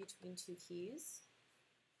blurring between 2 keys.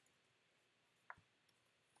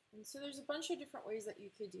 And so there's a bunch of different ways that you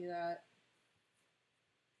could do that.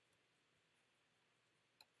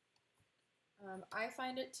 I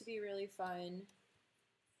find it to be really fun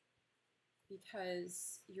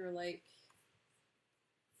because you're like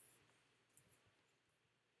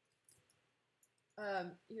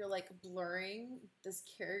blurring this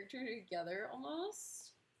character together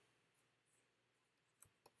almost.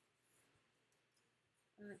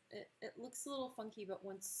 It looks a little funky, but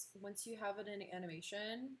once you have it in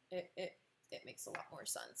animation, it makes a lot more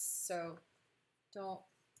sense. So don't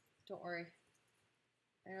worry.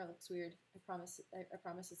 I know it looks weird. I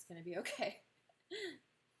promise it's gonna be okay.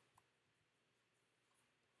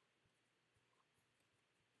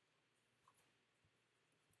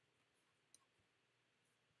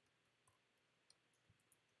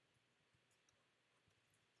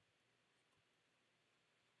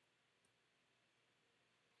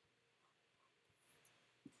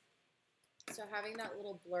 So having that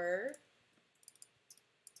little blur,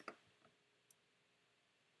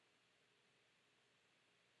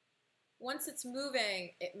 once it's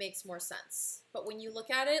moving, it makes more sense. But when you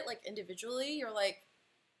look at it like individually, you're like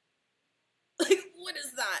what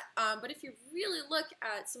is that? But if you really look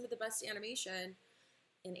at some of the best animation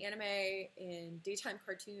in anime, in daytime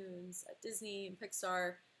cartoons, at Disney and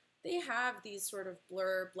Pixar, they have these sort of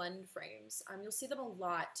blur blend frames. You'll see them a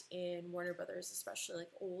lot in Warner Brothers, especially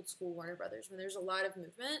like old school Warner Brothers. When there's a lot of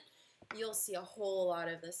movement, you'll see a whole lot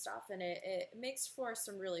of this stuff, and it makes for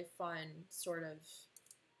some really fun sort of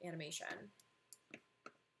animation.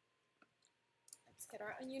 Let's get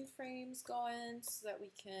our onion frames going so that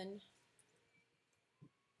we can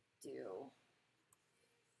do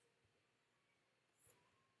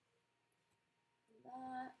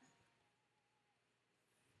that.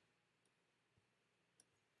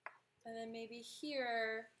 And then maybe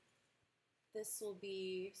here, this will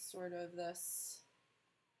be sort of this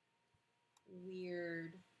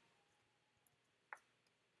weird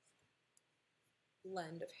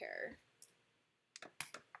blend of hair.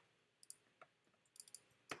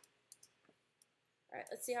 All right,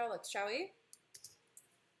 let's see how it looks, shall we?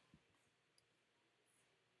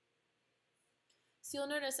 So you'll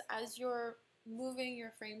notice as you're moving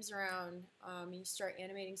your frames around and you start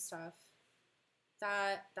animating stuff,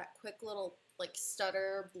 that quick little like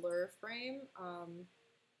stutter blur frame,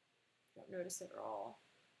 don't notice it at all.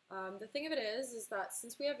 The thing of it is that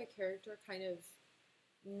since we have a character kind of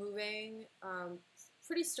moving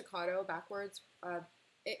pretty staccato backwards,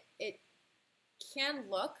 it can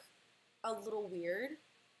look a little weird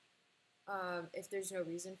if there's no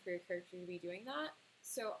reason for your character to be doing that.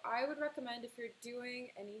 So I would recommend, if you're doing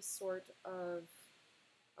any sort of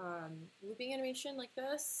looping animation like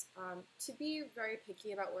this, to be very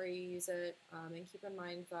picky about where you use it, and keep in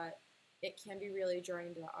mind that it can be really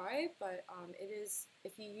jarring to the eye, but it is,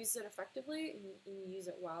 if you use it effectively and you use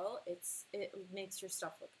it well, it makes your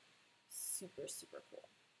stuff look super, super cool.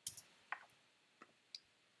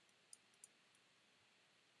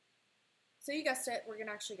 So you guessed it, we're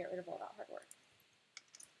gonna actually get rid of all that hard work.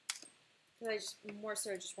 Because I just more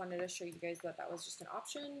so just wanted to show you guys that that was just an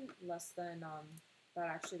option, less than that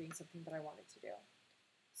actually being something that I wanted to do.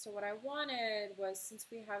 So what I wanted was, since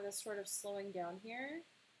we have this sort of slowing down here,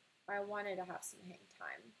 I wanted to have some hang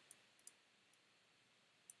time.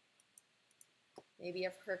 Maybe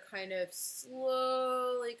of her kind of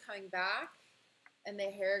slowly coming back and the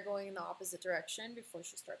hair going in the opposite direction before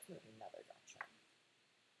she starts moving in the other direction.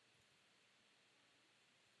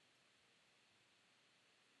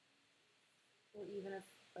 Or even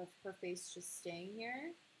of her face just staying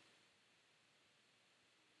here.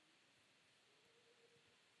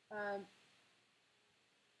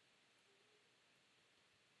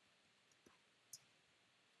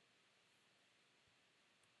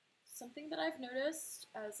 Something that I've noticed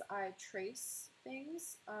as I trace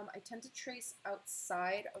things, I tend to trace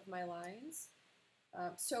outside of my lines.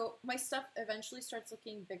 So my stuff eventually starts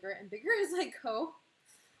looking bigger and bigger as I go.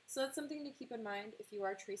 So that's something to keep in mind if you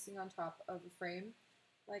are tracing on top of a frame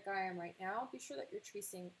like I am right now. Be sure that you're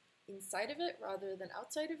tracing inside of it rather than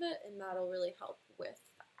outside of it, and that'll really help with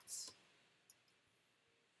that.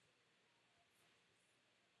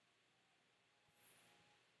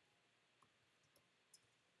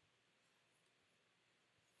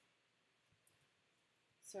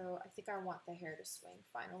 So I think I want the hair to swing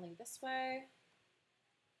finally this way.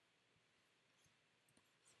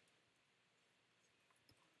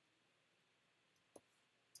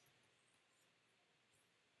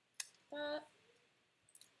 That.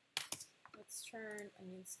 Let's turn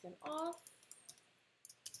onion skin off.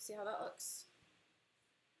 See how that looks.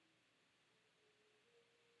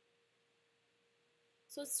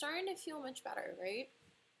 So it's starting to feel much better, right?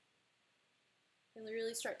 You can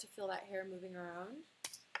really start to feel that hair moving around.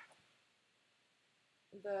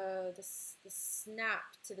 The snap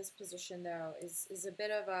to this position though is a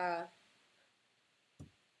bit of a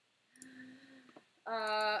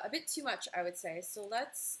bit too much, I would say. So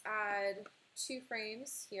let's add 2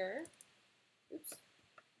 frames here. Oops.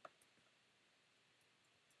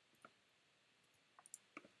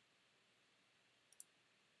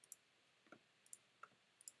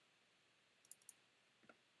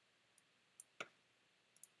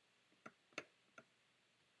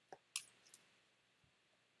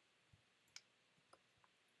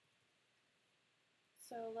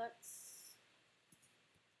 So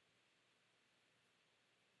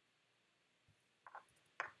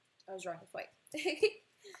I was drawing with white.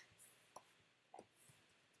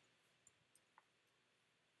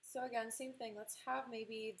 So again, same thing. Let's have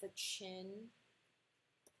maybe the chin.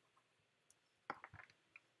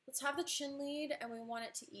 Let's have the chin lead, and we want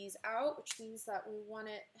it to ease out, which means that we want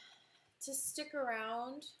it to stick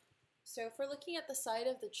around. So if we're looking at the side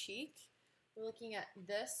of the cheek, we're looking at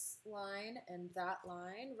this line and that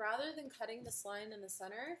line. Rather than cutting this line in the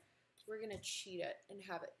center, we're going to cheat it and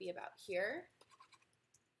have it be about here.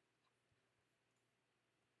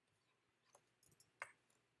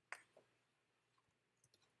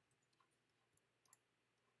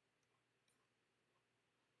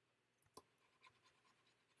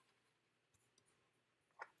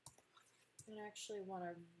 And I actually want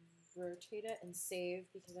to rotate it and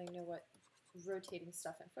save because I know what rotating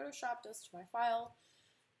stuff in Photoshop does to my file.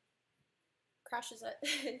 Crashes it.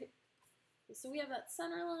 So we have that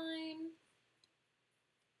center line.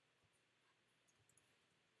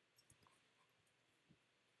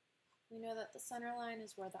 We know that the center line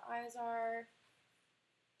is where the eyes are.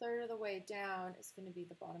 Third of the way down is going to be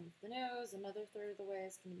the bottom of the nose. Another third of the way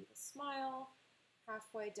is going to be the smile.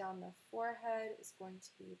 Halfway down the forehead is going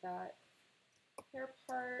to be that hair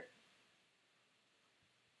part.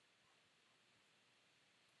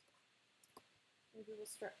 Maybe we'll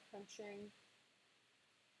start crunching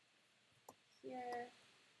here.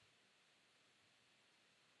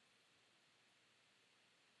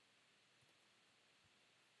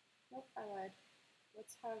 Nope, I lied.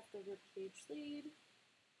 Let's have the ribcage lead.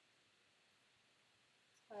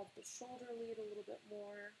 Let's have the shoulder lead a little bit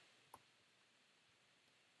more.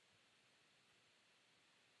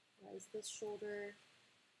 As this shoulder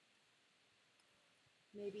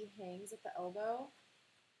maybe hangs at the elbow.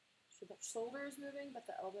 So the shoulder is moving, but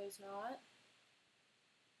the elbow is not.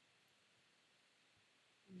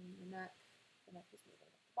 And then the neck is moving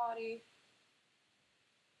with the body.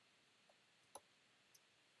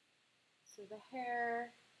 So the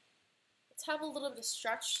hair, let's have a little bit of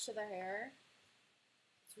stretch to the hair.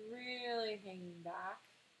 It's really hanging back.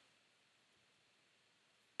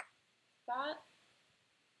 That.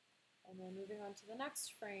 And then moving on to the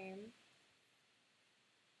next frame.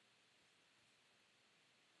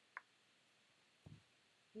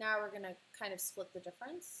 Now we're going to kind of split the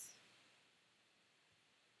difference.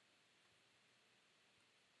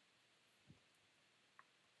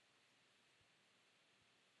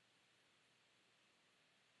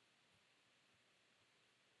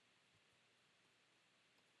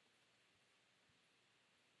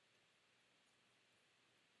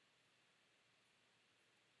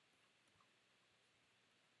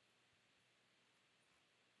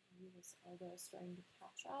 This elbow is starting to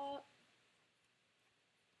catch up.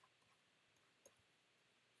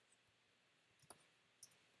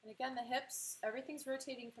 And again, the hips, everything's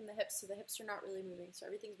rotating from the hips, so the hips are not really moving. So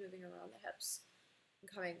everything's moving around the hips and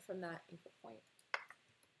coming from that ankle point.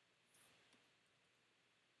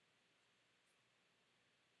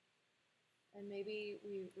 And maybe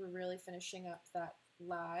we're really finishing up that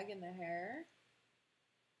lag in the hair.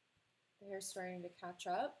 The hair's starting to catch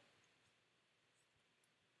up.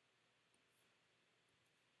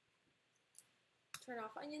 Turn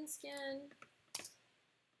off onion skin.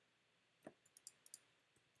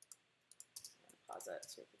 Pause it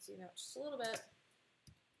so we can zoom out just a little bit.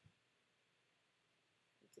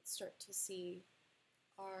 We could start to see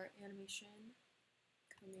our animation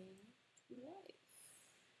coming to life.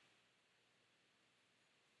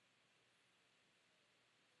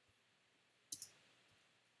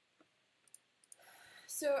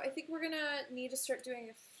 So I think we're gonna need to start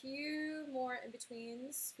doing a few more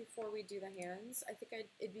in-betweens before we do the hands. I think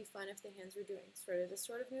it'd be fun if the hands were doing sort of this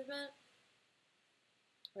sort of movement.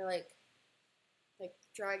 Or like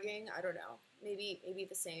dragging, I don't know. Maybe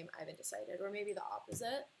the same, I haven't decided. Or maybe the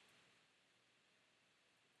opposite.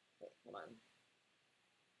 Wait, hold on.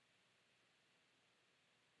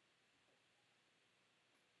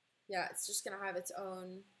 Yeah, it's just gonna have its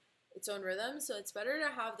own its own rhythm. So it's better to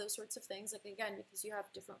have those sorts of things. Like again, because you have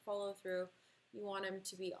different follow through, you want them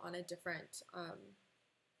to be on a different,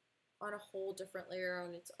 on a whole different layer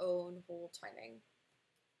on its own whole timing.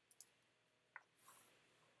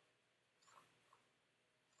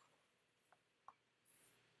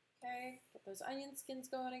 Okay, get those onion skins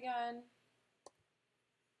going again.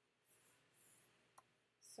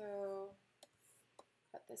 So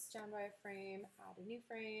cut this down by a frame, add a new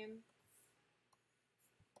frame.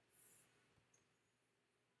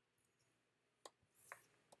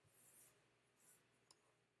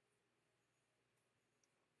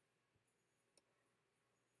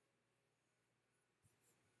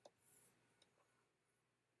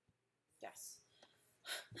 Yes.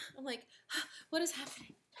 I'm like, what is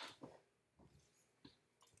happening?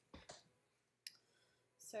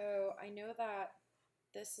 So I know that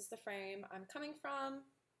this is the frame I'm coming from.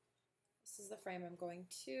 This is the frame I'm going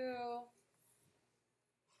to.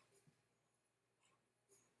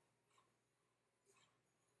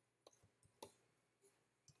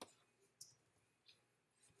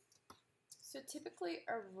 So typically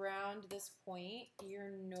around this point,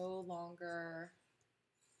 you're no longer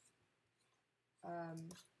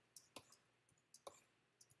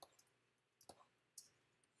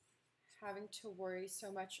having to worry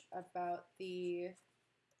so much about the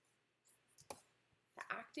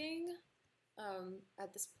acting.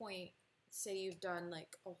 At this point, say you've done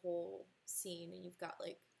like a whole scene and you've got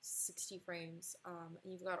like 60 frames,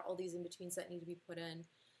 and you've got all these in-betweens that need to be put in.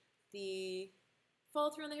 The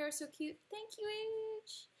follow through on the hair is so cute. Thank you,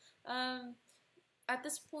 H. At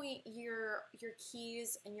this point, your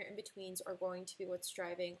keys and your in-betweens are going to be what's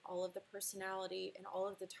driving all of the personality and all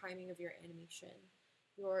of the timing of your animation.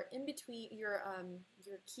 Your in-between, your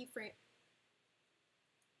keyframe.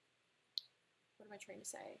 What am I trying to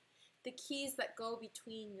say? The keys that go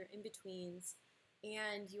between your in-betweens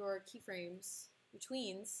and your keyframes, your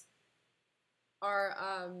tweens, are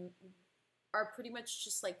pretty much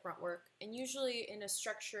just like grunt work. And usually in a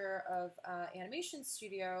structure of animation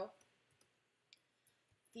studio,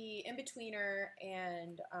 the in-betweener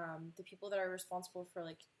and the people that are responsible for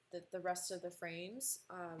like the rest of the frames,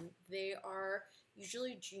 they are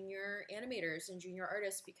usually junior animators and junior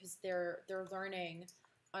artists because they're learning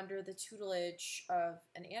under the tutelage of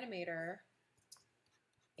an animator,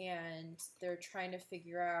 and they're trying to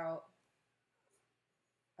figure out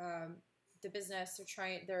the business.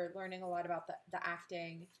 They're learning a lot about the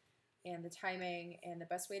acting and the timing, and the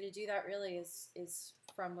best way to do that really is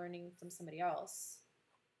from learning from somebody else.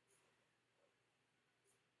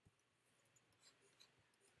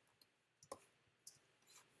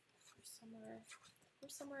 We're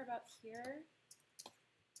somewhere about here.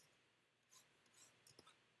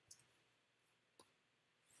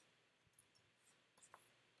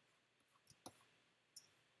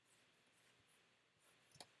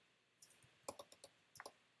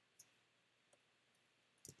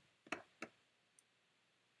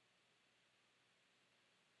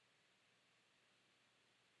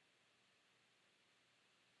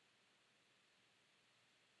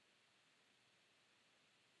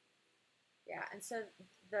 Yeah, and so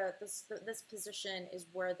this position is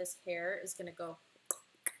where this hair is going to go.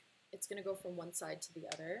 It's going to go from one side to the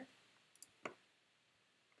other.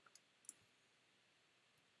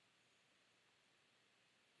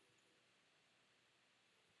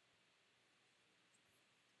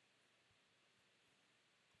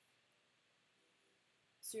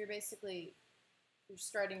 So you're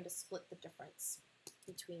starting to split the difference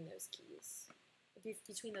between those keys,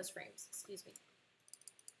 between those frames, excuse me.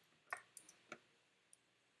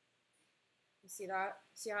 You see that?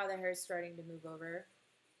 See how the hair is starting to move over?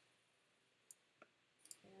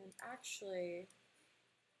 And actually,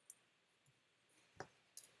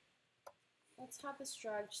 let's have this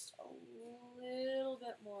drag just a little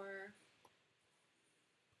bit more.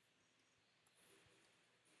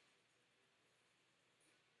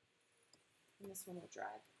 And this one will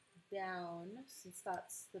drag down, since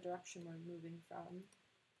that's the direction we're moving from.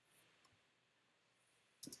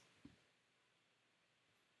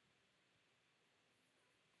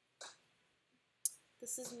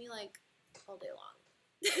 This is me like all day long.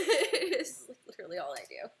 It's like literally all I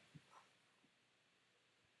do.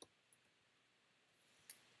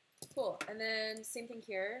 Cool, and then same thing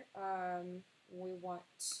here. We want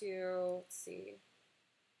to, let's see.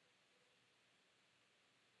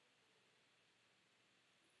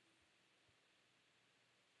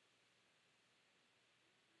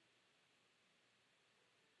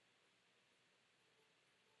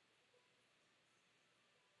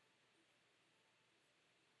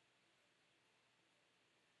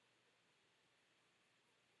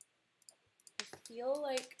 I feel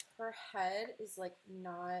like her head is like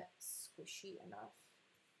not squishy enough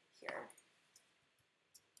here.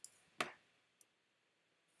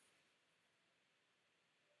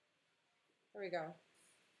 There we go.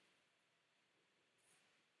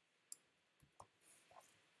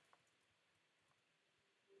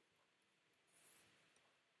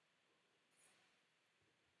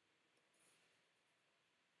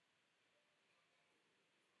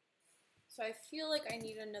 So I feel like I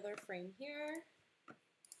need another frame here,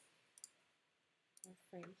 a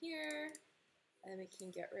frame here, and then we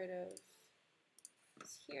can get rid of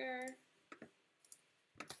this here.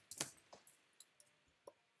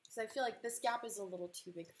 Because I feel like this gap is a little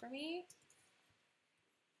too big for me.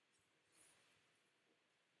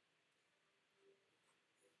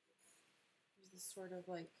 There's this sort of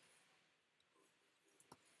like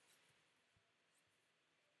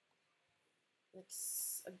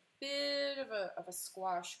a bit of a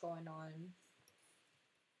squash going on.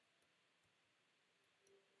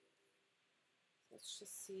 Let's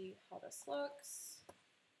just see how this looks.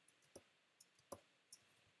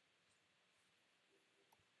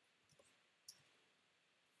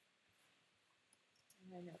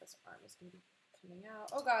 And I know this arm is going to be coming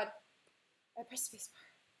out. Oh God, I pressed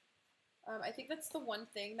spacebar. I think that's the one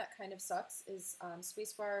thing that kind of sucks is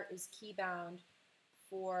spacebar is key bound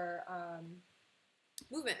for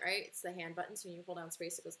movement, right? It's the hand button, so when you hold down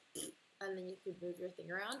space, it goes, and then you can move your thing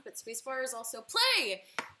around. But spacebar is also play.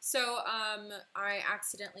 So I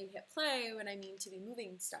accidentally hit play when I mean to be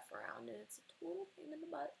moving stuff around, and it's a total pain in the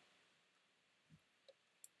butt.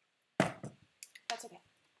 That's okay.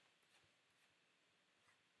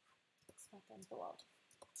 It's not the end of the world.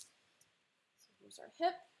 So here's our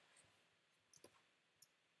hip.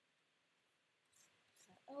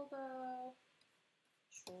 Our elbow,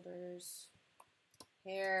 shoulders,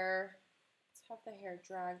 hair. Let's have the hair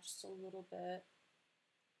drag just a little bit.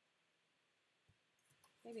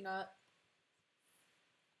 Maybe not.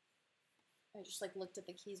 I just like looked at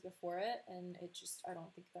the keys before it, and it just, I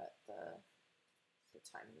don't think that the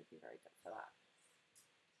timing would be very good for that.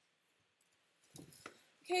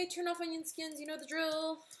 Okay, turn off onion skins, you know the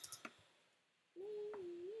drill.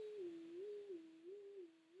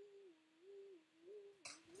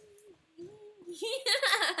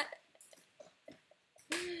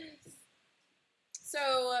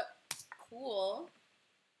 So cool.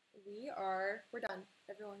 We're done.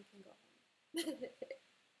 Everyone can go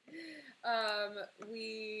home.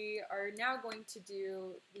 We are now going to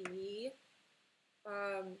do the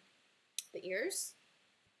ears.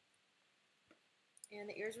 And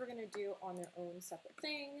the ears we're going to do on their own separate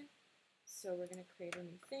thing. So we're going to create a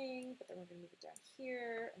new thing, but then we're going to move it down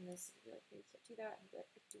here. And this is like, maybe can't do that. And be like,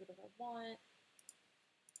 I can do whatever I want.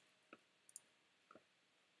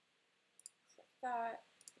 Just like that.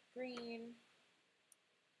 Green.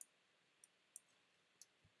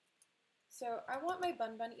 So I want my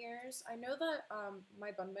bun ears. I know that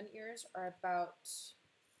my bun ears are about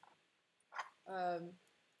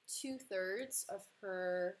 2/3 of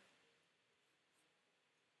her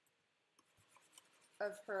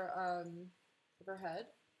head.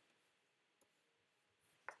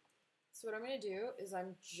 So what I'm gonna do is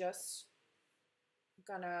I'm just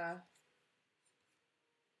gonna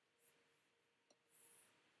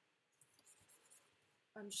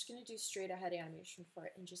do straight ahead animation for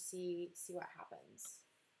it and just see what happens.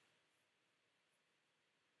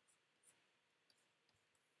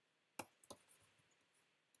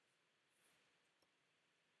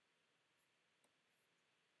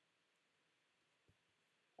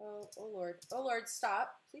 Oh Lord,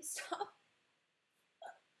 stop. Please stop.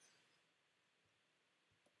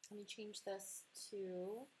 Let me change this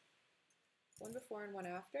to one before and one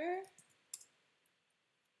after.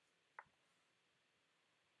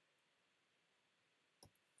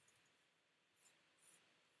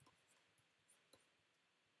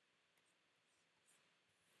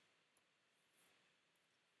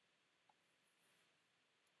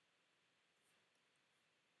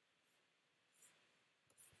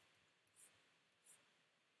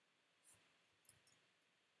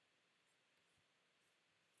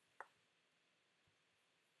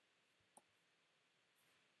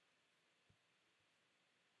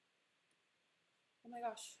 Oh my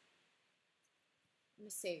gosh. I'm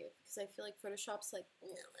gonna save because I feel like Photoshop's like, no,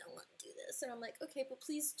 I don't want to do this. And I'm like, okay, but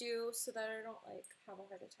please do so that I don't like have a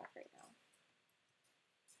heart attack right now.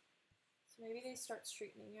 So maybe they start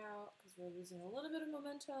straightening out because we're losing a little bit of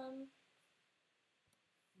momentum.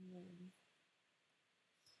 And then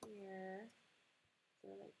here,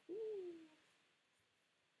 they're like, ooh.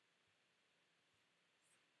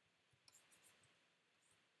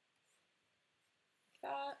 Like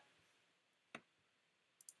that.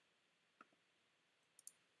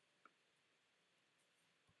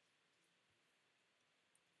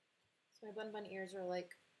 My bun ears are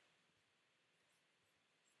like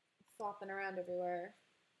flopping around everywhere.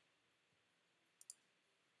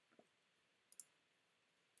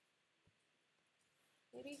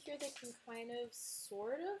 Maybe here they can kind of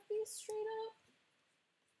sort of be straight up.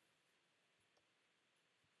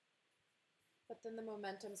 But then the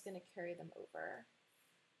momentum is going to carry them over.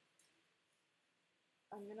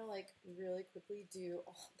 I'm going to like really quickly do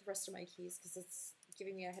the rest of my keys because it's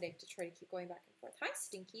giving me a headache to try to keep going back and forth. Hi,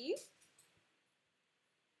 Stinky.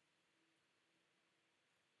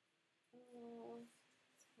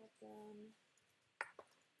 Let's have them.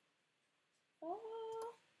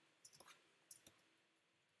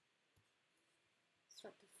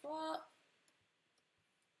 Start to flop.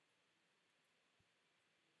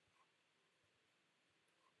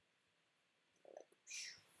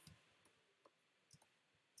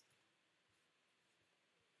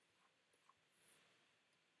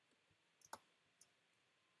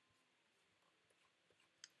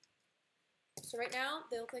 So right now,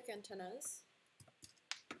 they look like antennas.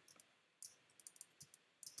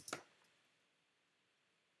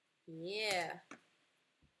 Yeah.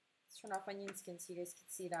 Let's turn off onion skin so you guys can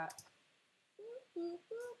see that.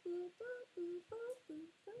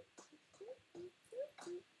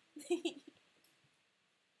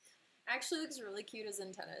 Actually looks really cute as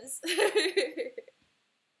antennas.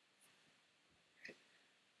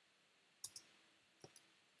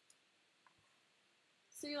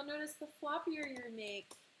 So you'll notice the floppier you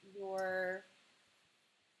make your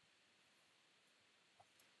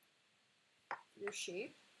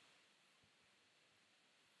shape.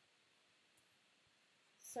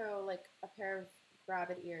 So like a pair of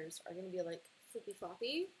rabbit ears are going to be like flippy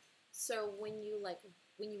floppy. So when you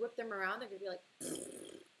whip them around, they're going to be like.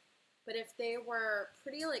 But if they were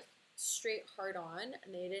pretty like straight hard on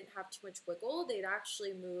and they didn't have too much wiggle, they'd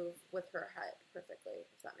actually move with her head perfectly,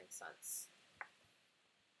 if that makes sense.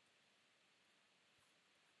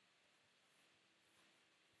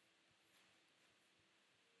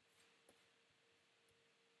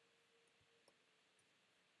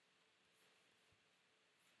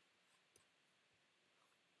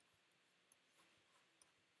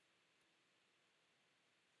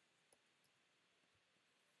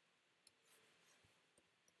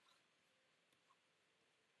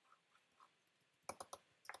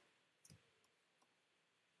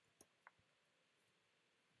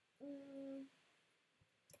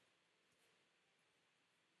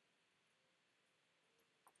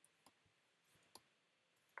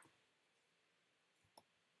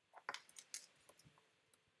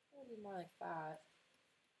 It'll be more like that.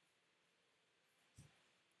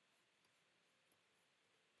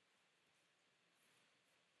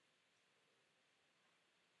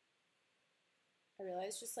 I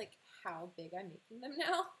realize just like how big I'm making them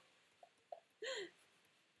now.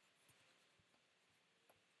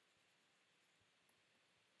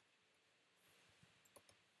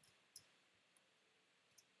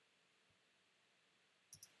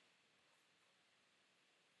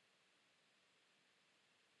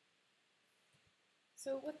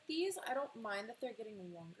 So with these, I don't mind that they're getting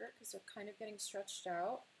longer because they're kind of getting stretched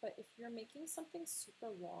out. But if you're making something super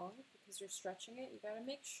long because you're stretching it, you got to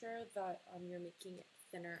make sure that you're making it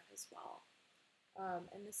thinner as well.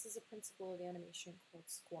 And this is a principle of animation called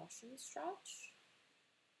squash and stretch.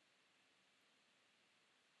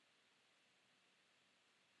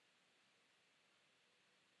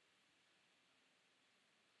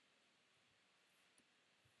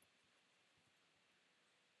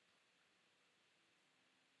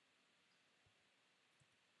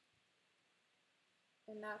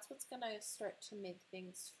 And that's what's gonna start to make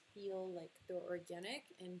things feel like they're organic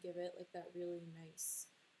and give it like that really nice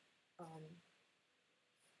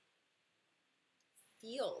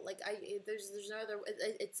feel. Like there's no other.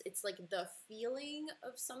 It's like the feeling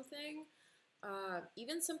of something.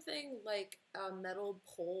 Even something like a metal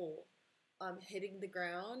pole hitting the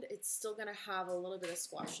ground, it's still gonna have a little bit of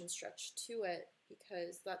squash and stretch to it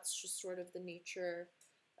because that's just sort of the nature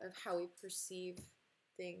of how we perceive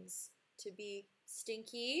things to be.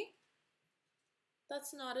 Stinky.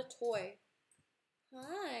 That's not a toy.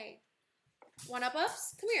 Hi. Want up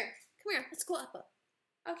ups? Come here. Come here. Let's go up up.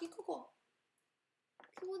 Okay, cool.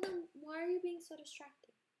 Okay, well then why are you being so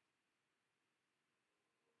distracted?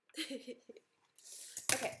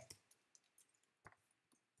 Okay.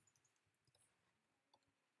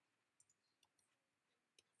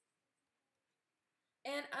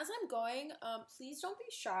 And as I'm going, please don't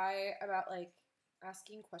be shy about like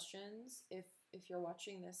asking questions if you're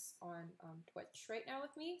watching this on Twitch right now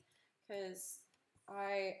with me, because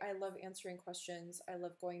I love answering questions. I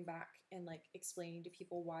love going back and like explaining to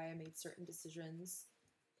people why I made certain decisions.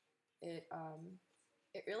 it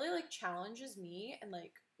really like challenges me and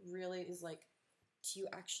like really is like, do you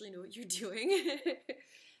actually know what you're doing?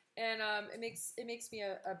 And it makes me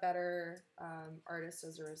a better artist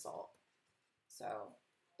as a result. So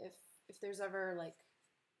if there's ever like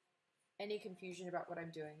any confusion about what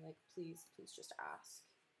I'm doing, like please just ask.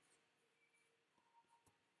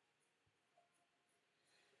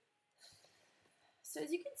 So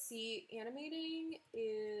as you can see, animating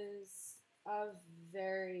is a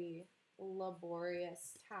very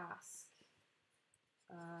laborious task.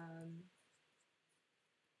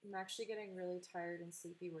 I'm actually getting really tired and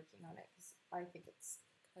sleepy working on it because I think it's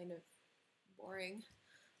kind of boring.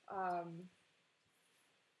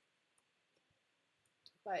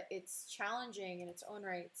 But it's challenging in its own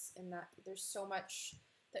rights in that there's so much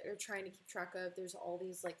that you're trying to keep track of. There's all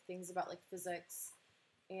these like things about like physics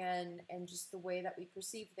and just the way that we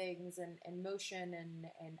perceive things and motion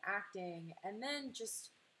and acting, and then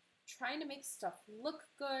just trying to make stuff look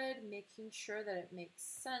good, making sure that it makes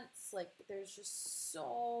sense. Like there's just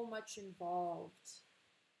so much involved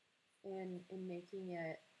in making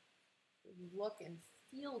it look and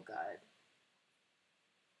feel good.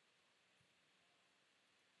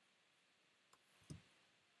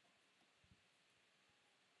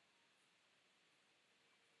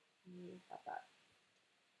 And we've got that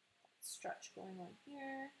stretch going on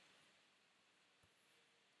here.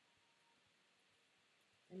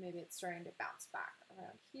 And maybe it's starting to bounce back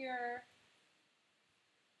around here.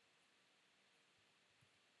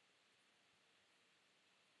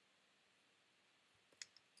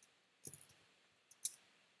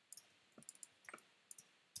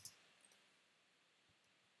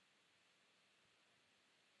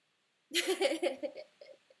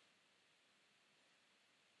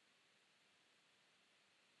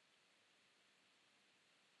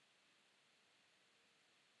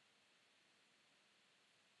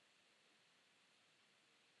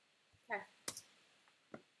 Okay.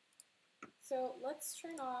 So let's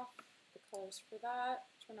turn off the colors for that,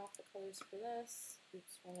 turn off the colors for this.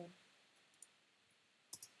 Oops, hold on.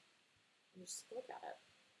 And just look at it.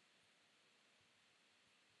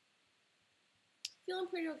 Feeling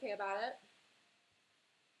pretty okay about it.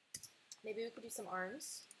 Maybe we could do some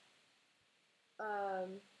arms.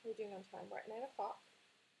 We're doing on time. We're at 9 o'clock.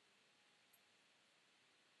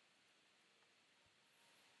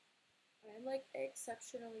 I'm like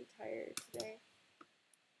exceptionally tired today.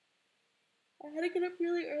 I had to get up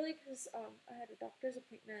really early because I had a doctor's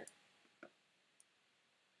appointment.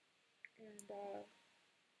 And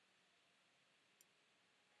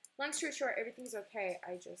long story short, everything's okay.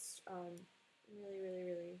 I just I'm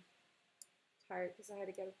really tired because I had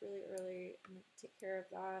to get up really early and take care of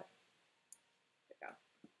that. There we go.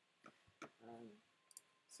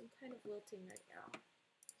 So I'm kind of wilting right now,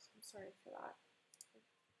 so I'm sorry for that.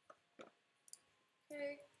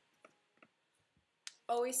 Okay.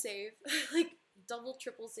 Always save, like double,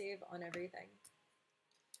 triple save on everything.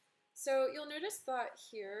 So you'll notice that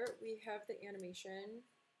here we have the animation.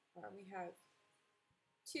 We have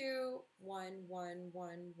 2, 1, 1,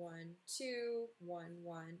 1, 1, 2, 1,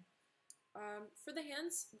 1. For the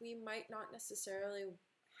hands, we might not necessarily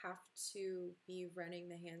have to be running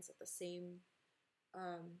the hands at the same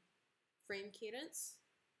frame cadence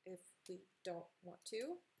if we don't want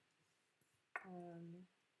to.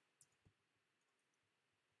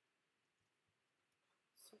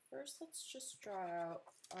 So first, let's just draw out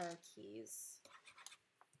our keys.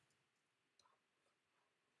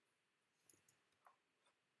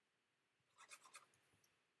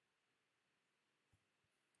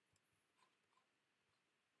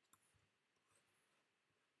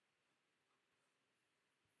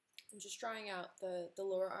 I'm just drawing out the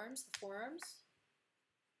lower arms, the forearms.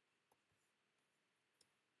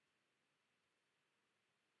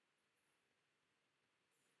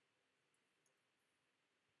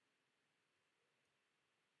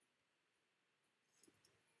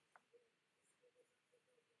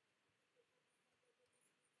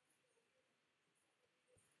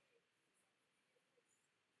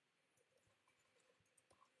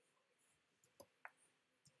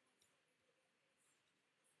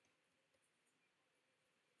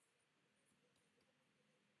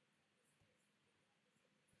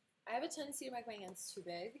 I have a tendency to make my hands too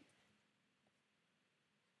big.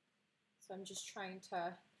 So I'm just trying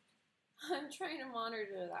to, I'm trying to monitor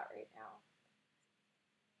that right now.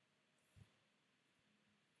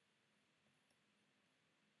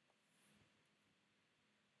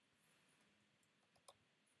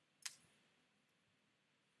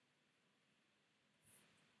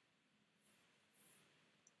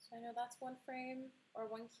 So I know that's one frame or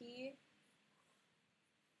one key.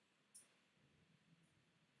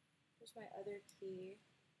 Where's my other key?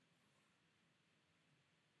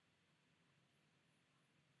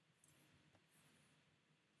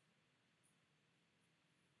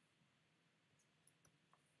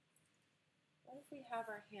 What if we have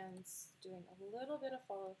our hands doing a little bit of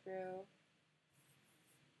follow through?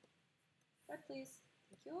 Red, please.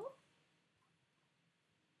 Thank you.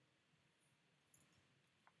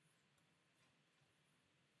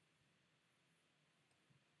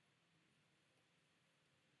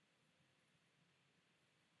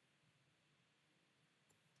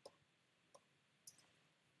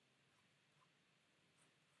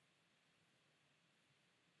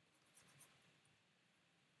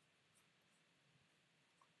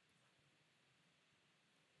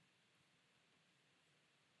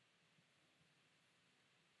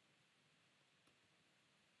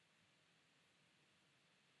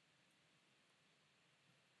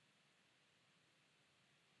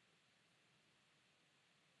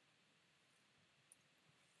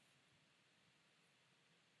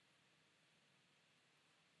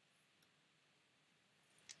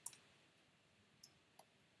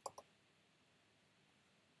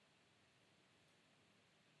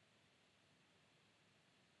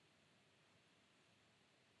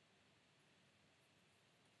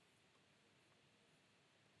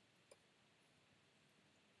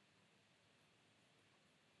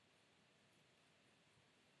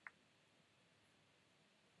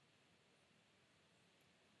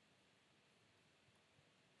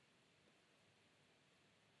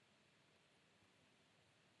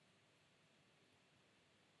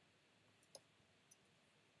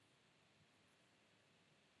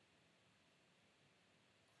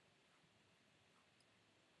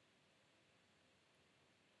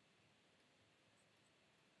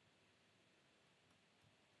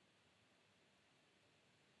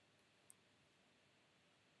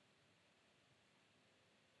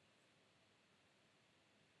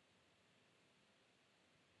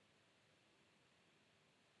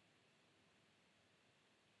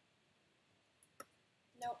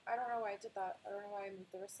 No, I don't know why I did that. I don't know why I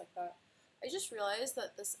moved the wrist like that. I just realized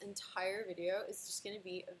that this entire video is just gonna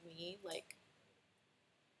be of me like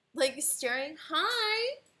staring.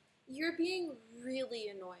 Hi! You're being really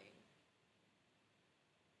annoying.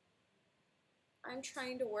 I'm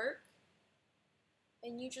trying to work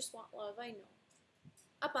and you just want love, I know.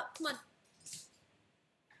 Up, come on.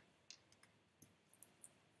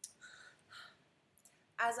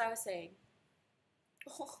 As I was saying.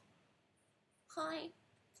 Oh, hi.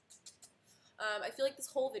 I feel like this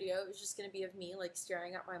whole video is just gonna be of me like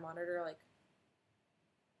staring at my monitor like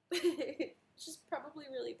it's just probably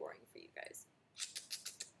really boring for you guys.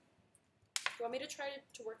 Do you want me to try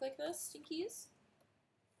to work like this, Stinkies?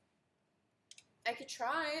 I could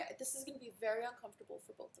try. This is gonna be very uncomfortable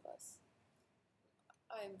for both of us.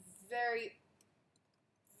 I'm very,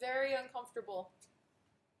 very uncomfortable.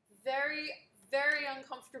 Very, very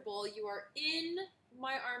uncomfortable. You are in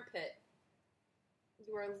my armpit.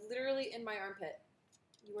 You are literally in my armpit.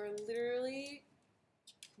 You are literally,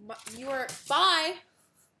 you are, bye.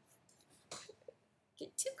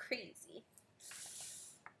 Get too crazy.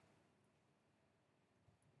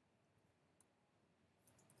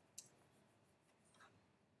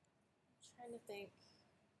 I'm trying to think.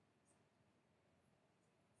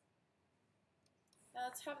 Now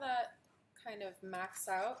let's have that kind of max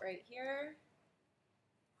out right here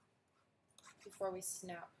before we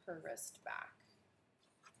snap her wrist back.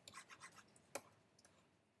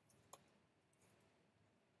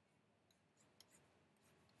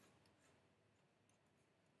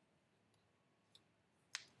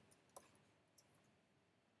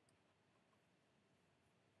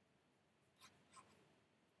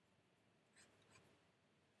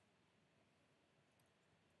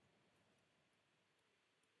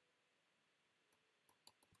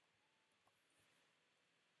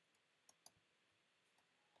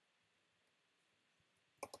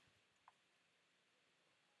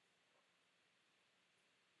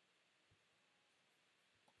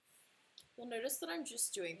 You'll notice that I'm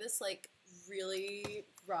just doing this like really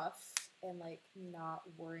rough and like not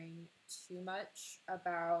worrying too much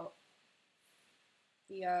about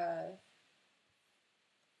the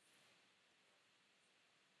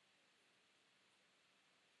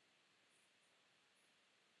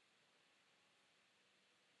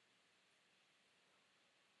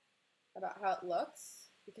about how it looks,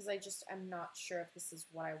 because I'm not sure if this is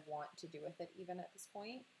what I want to do with it even at this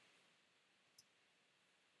point.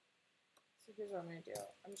 So here's what I'm going to do.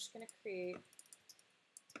 I'm going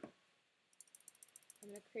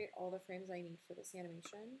to create all the frames I need for this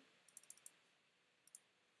animation.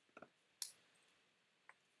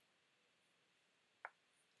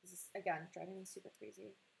 This again, driving me super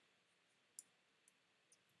crazy.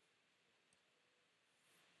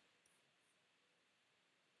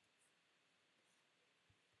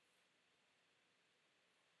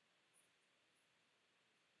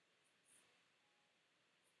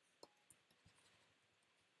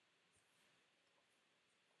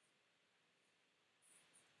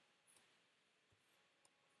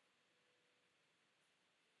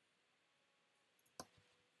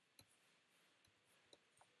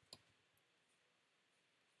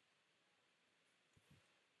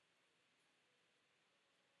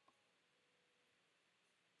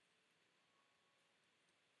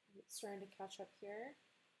 It's starting to catch up here.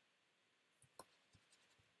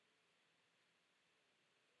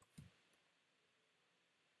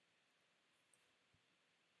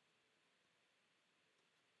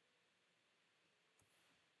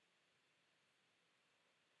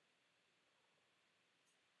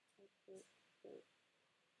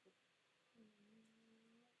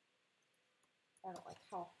 I don't like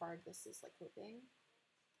how hard this is like whipping.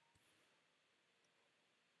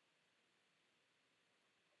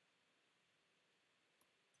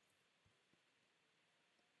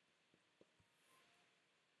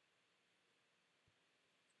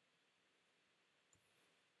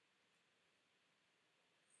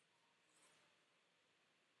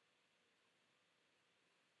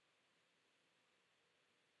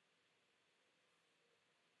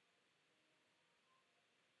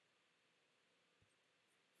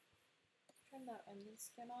 Turn that onion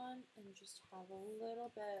skin on and just have a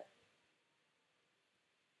little bit.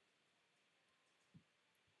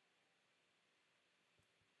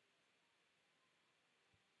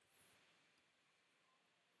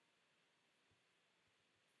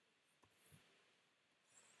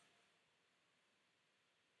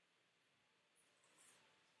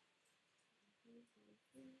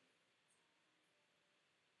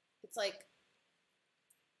 It's like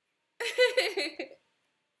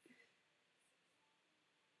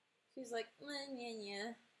she's like,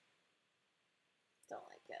 yeah. Don't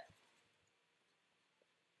like it.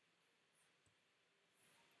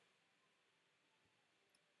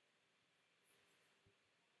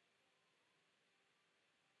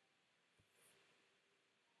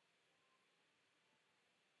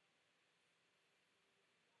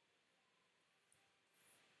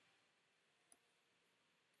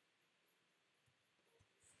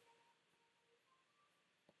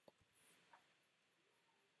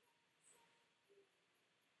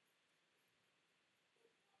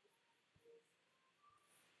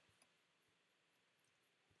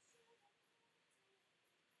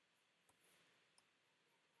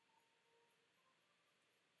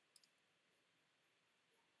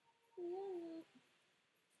 Yeah.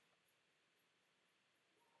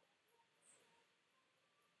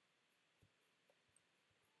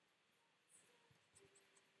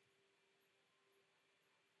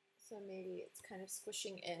 So maybe it's kind of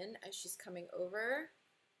squishing in as she's coming over.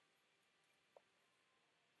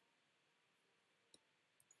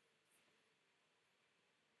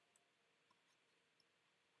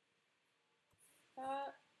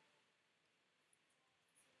 That.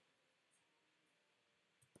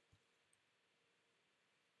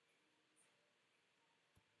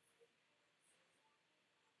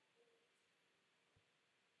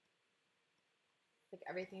 Like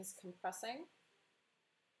everything's compressing.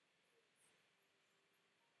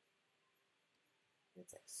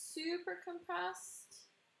 It's like super compressed.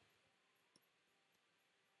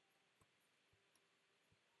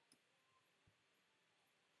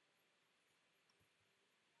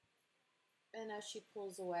 And as she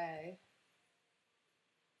pulls away,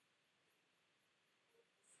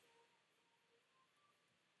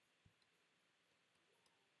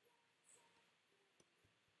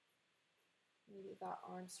 maybe that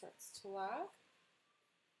arm starts to lag.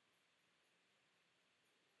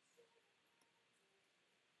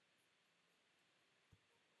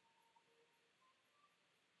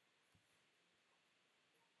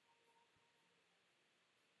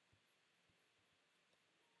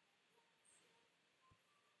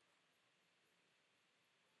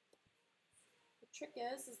 The trick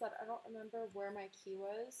is that I don't remember where my key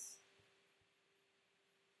was.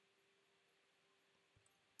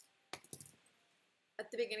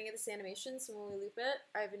 At the beginning of this animation, so when we loop it,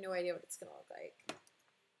 I have no idea what it's gonna look like.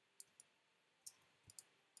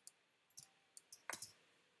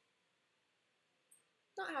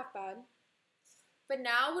 Not half bad. But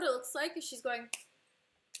now what it looks like is she's going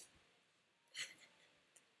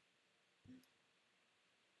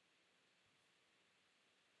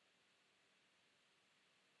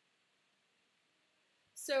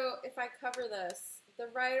so if I cover this, the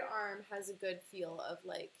right arm has a good feel of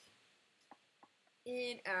like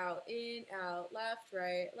in, out, left,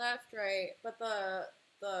 right. But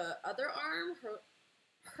the other arm,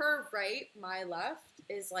 her right, my left,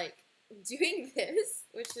 is like doing this,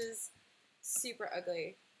 which is super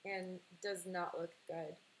ugly and does not look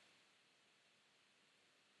good.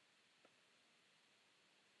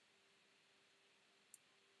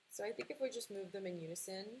 So I think if we just move them in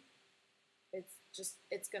unison,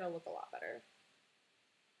 it's gonna look a lot better.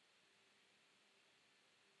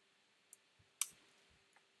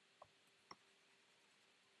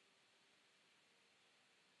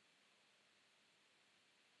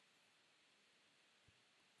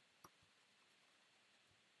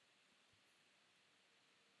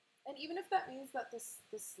 And even if that means that this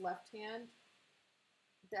left hand,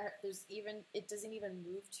 that it doesn't even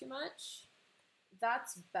move too much,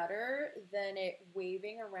 that's better than it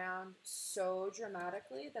waving around so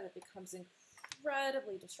dramatically that it becomes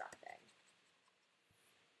incredibly distracting.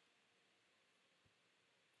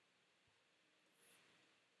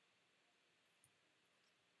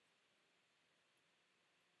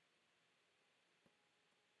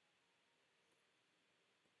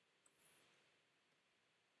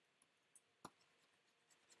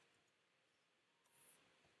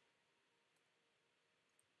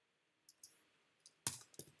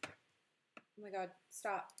 Oh my god,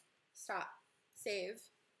 stop, save.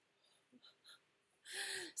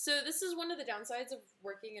 So this is one of the downsides of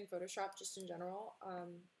working in Photoshop just in general.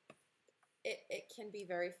 It can be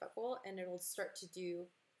very fickle and it'll start to do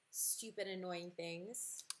stupid, annoying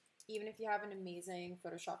things. Even if you have an amazing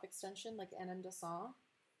Photoshop extension like AnimDessin,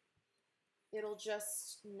 it'll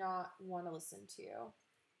just not want to listen to you.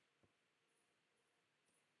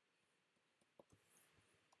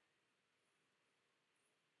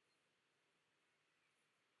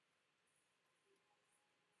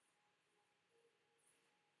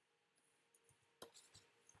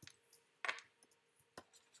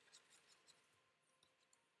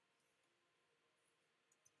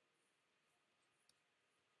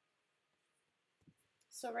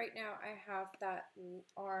 So right now I have that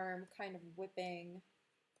arm kind of whipping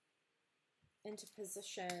into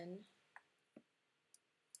position.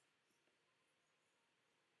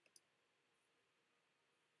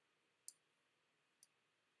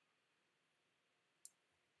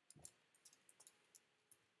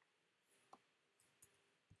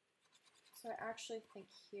 So I actually think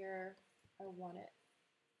here I want it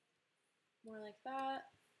more like that.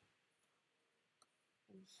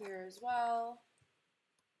 And here as well.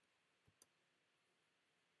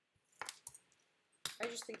 I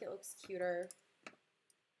just think it looks cuter.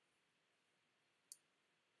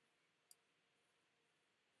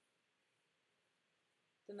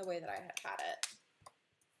 Than the way that I had it.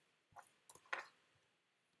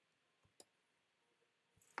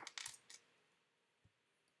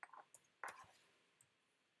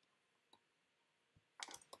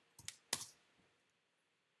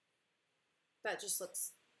 That just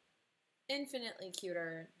looks infinitely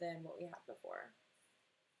cuter than what we had before.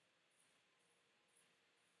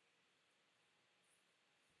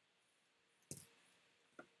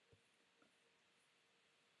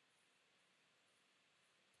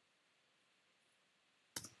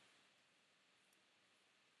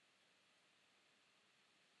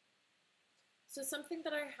 So something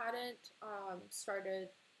that I hadn't started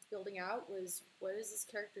building out was, what does this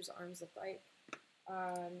character's arms look like?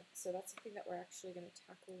 So that's something that we're actually going to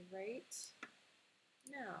tackle right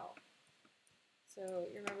now. So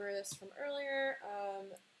you remember this from earlier.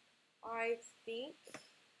 I think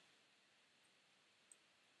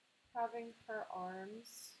having her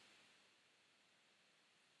arms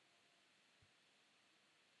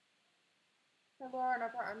her lower and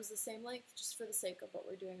upper arms the same length, just for the sake of what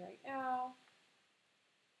we're doing right now.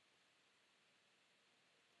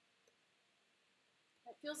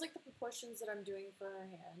 It feels like the proportions that I'm doing for her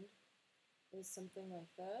hand is something like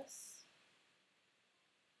this.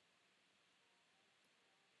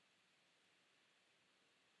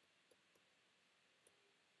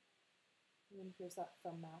 And then here's that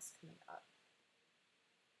thumb mask coming up.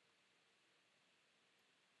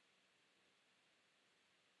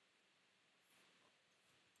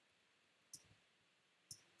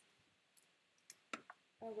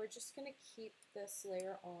 We're just going to keep this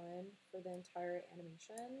layer on for the entire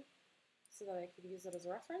animation so that I could use it as a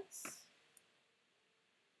reference.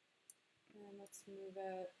 And let's move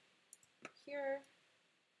it here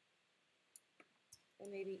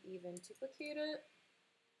and maybe even duplicate it.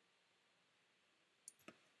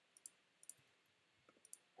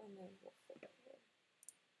 And then we'll flip it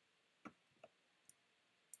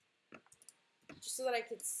here. Just so that I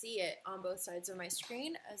could see it on both sides of my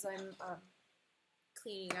screen as I'm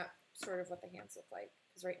cleaning up sort of what the hands look like,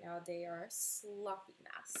 because right now they are a sloppy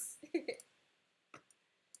mess.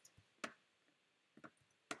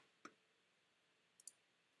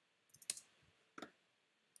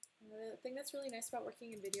 The thing that's really nice about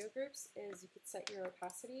working in video groups is you could set your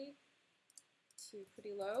opacity to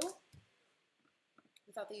pretty low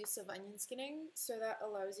without the use of onion skinning, so that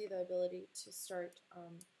allows you the ability to start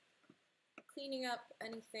cleaning up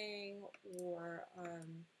anything, or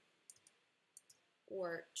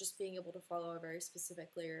just being able to follow a very specific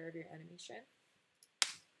layer of your animation.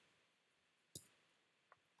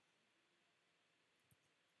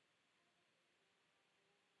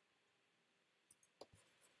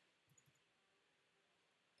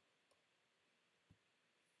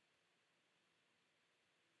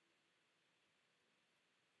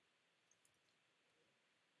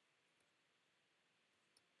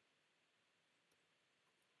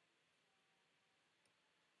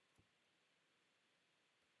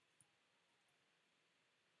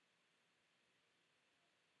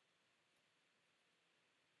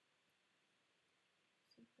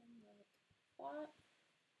 Something like that.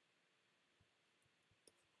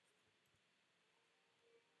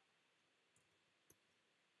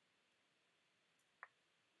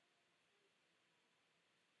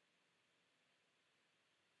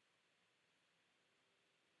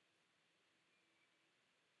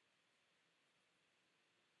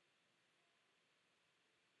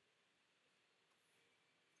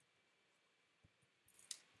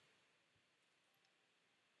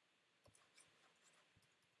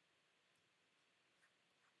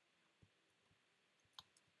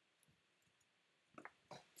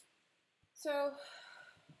 So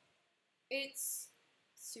it's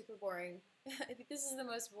super boring. I think this is the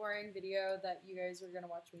most boring video that you guys are going to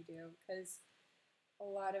watch me do, because a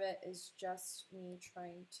lot of it is just me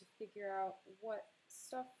trying to figure out what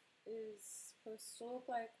stuff is supposed to look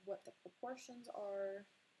like, what the proportions are.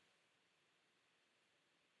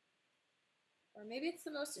 Or maybe it's the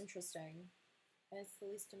most interesting, and it's the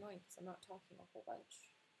least annoying because I'm not talking a whole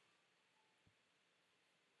bunch.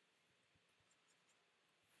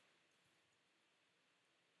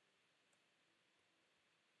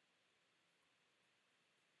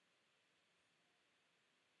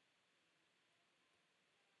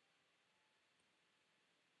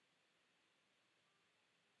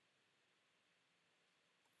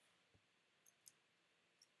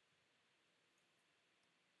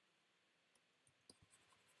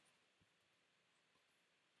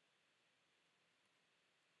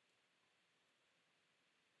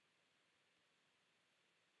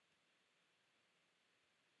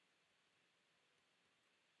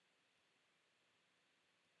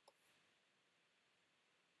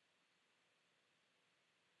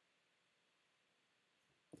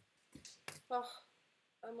 Oh,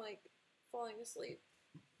 I'm like falling asleep.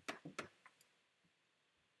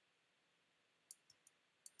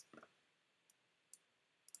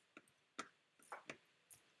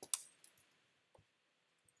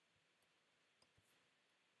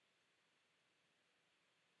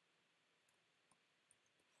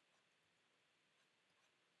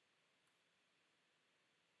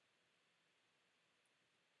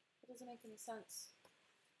 It doesn't make any sense.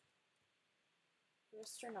 The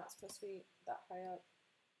wrists are not supposed to be that high up.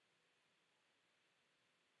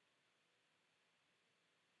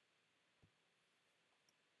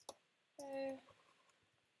 Okay.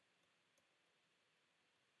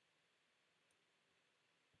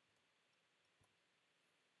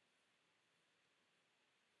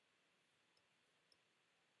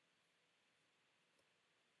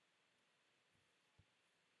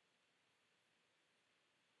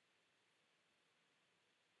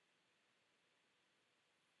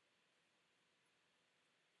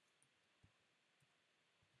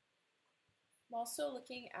 I'm also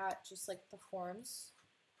looking at just like the forms.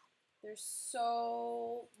 There's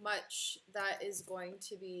so much that is going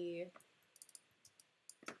to be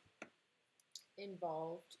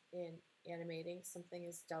involved in animating something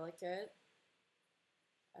as delicate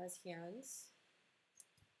as hands.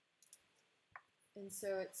 And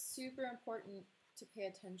so it's super important to pay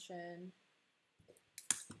attention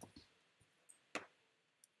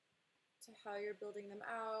to how you're building them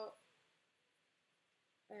out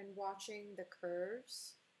and watching the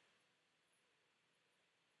curves.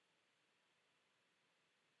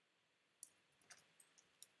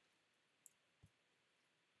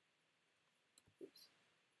 Oops.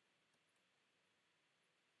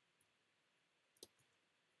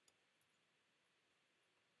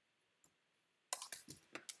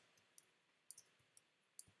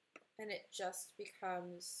 And it just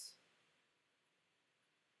becomes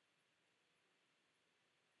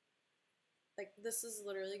like this is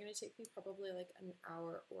literally going to take me probably like an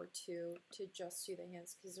hour or two to just do the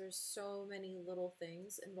hands because there's so many little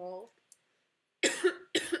things involved.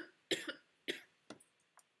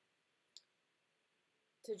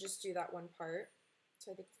 To just do that one part.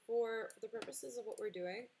 So I think for the purposes of what we're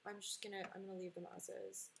doing, I'm gonna leave them as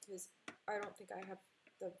is because I don't think I have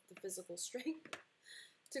the physical strength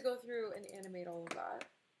to go through and animate all of that.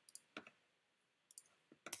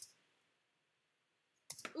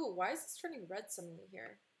 Ooh, why is this turning red suddenly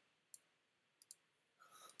here?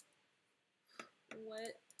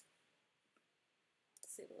 What?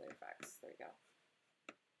 Disable layer effects. There we go.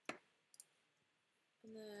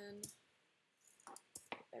 And then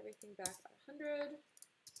everything back at 100.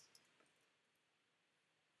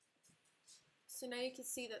 So now you can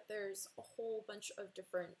see that there's a whole bunch of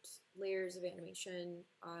different layers of animation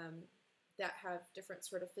that have different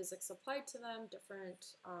sort of physics applied to them,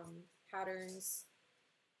 different patterns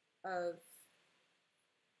of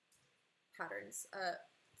patterns.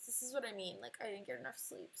 This is what I mean. Like, I didn't get enough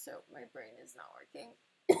sleep, so my brain is not working.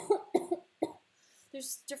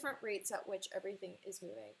 There's different rates at which everything is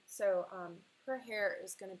moving. So her hair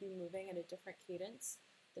is going to be moving at a different cadence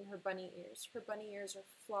than her bunny ears. Her bunny ears are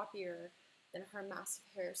floppier than her massive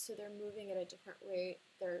hair, so they're moving at a different rate.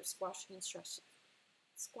 They're squashing and stretching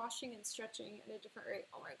at a different rate.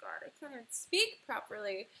 Oh my god, I can't even speak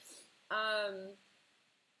properly.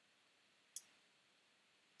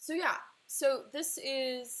 So yeah, so this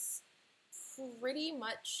is pretty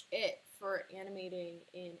much it for animating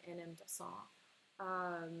in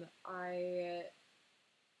AnimDessin2. I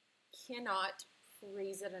cannot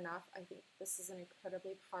praise it enough. I think this is an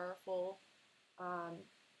incredibly powerful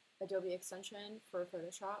Adobe extension for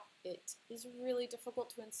Photoshop. It is really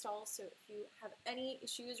difficult to install, so if you have any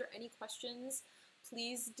issues or any questions,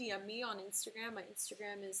 please DM me on Instagram. My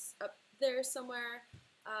Instagram is up there somewhere,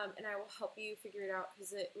 and I will help you figure it out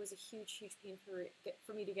because it was a huge, huge pain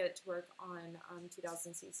for me to get it to work on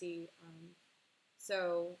 2000cc.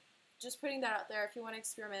 So just putting that out there. If you want to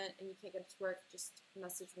experiment and you can't get it to work, just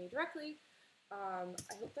message me directly.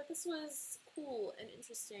 I hope that this was cool and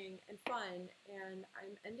interesting and fun, and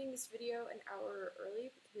I'm ending this video an hour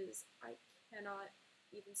early because I cannot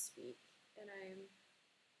even speak and I'm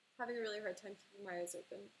having a really hard time keeping my eyes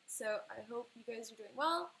open. So I hope you guys are doing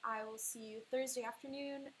well. I will see you Thursday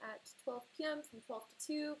afternoon at 12 p.m. from 12 to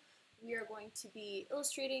 2. We are going to be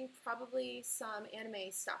illustrating probably some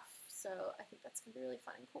anime stuff, so I think that's going to be really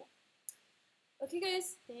fun and cool. Okay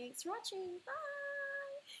guys, thanks for watching.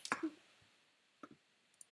 Bye!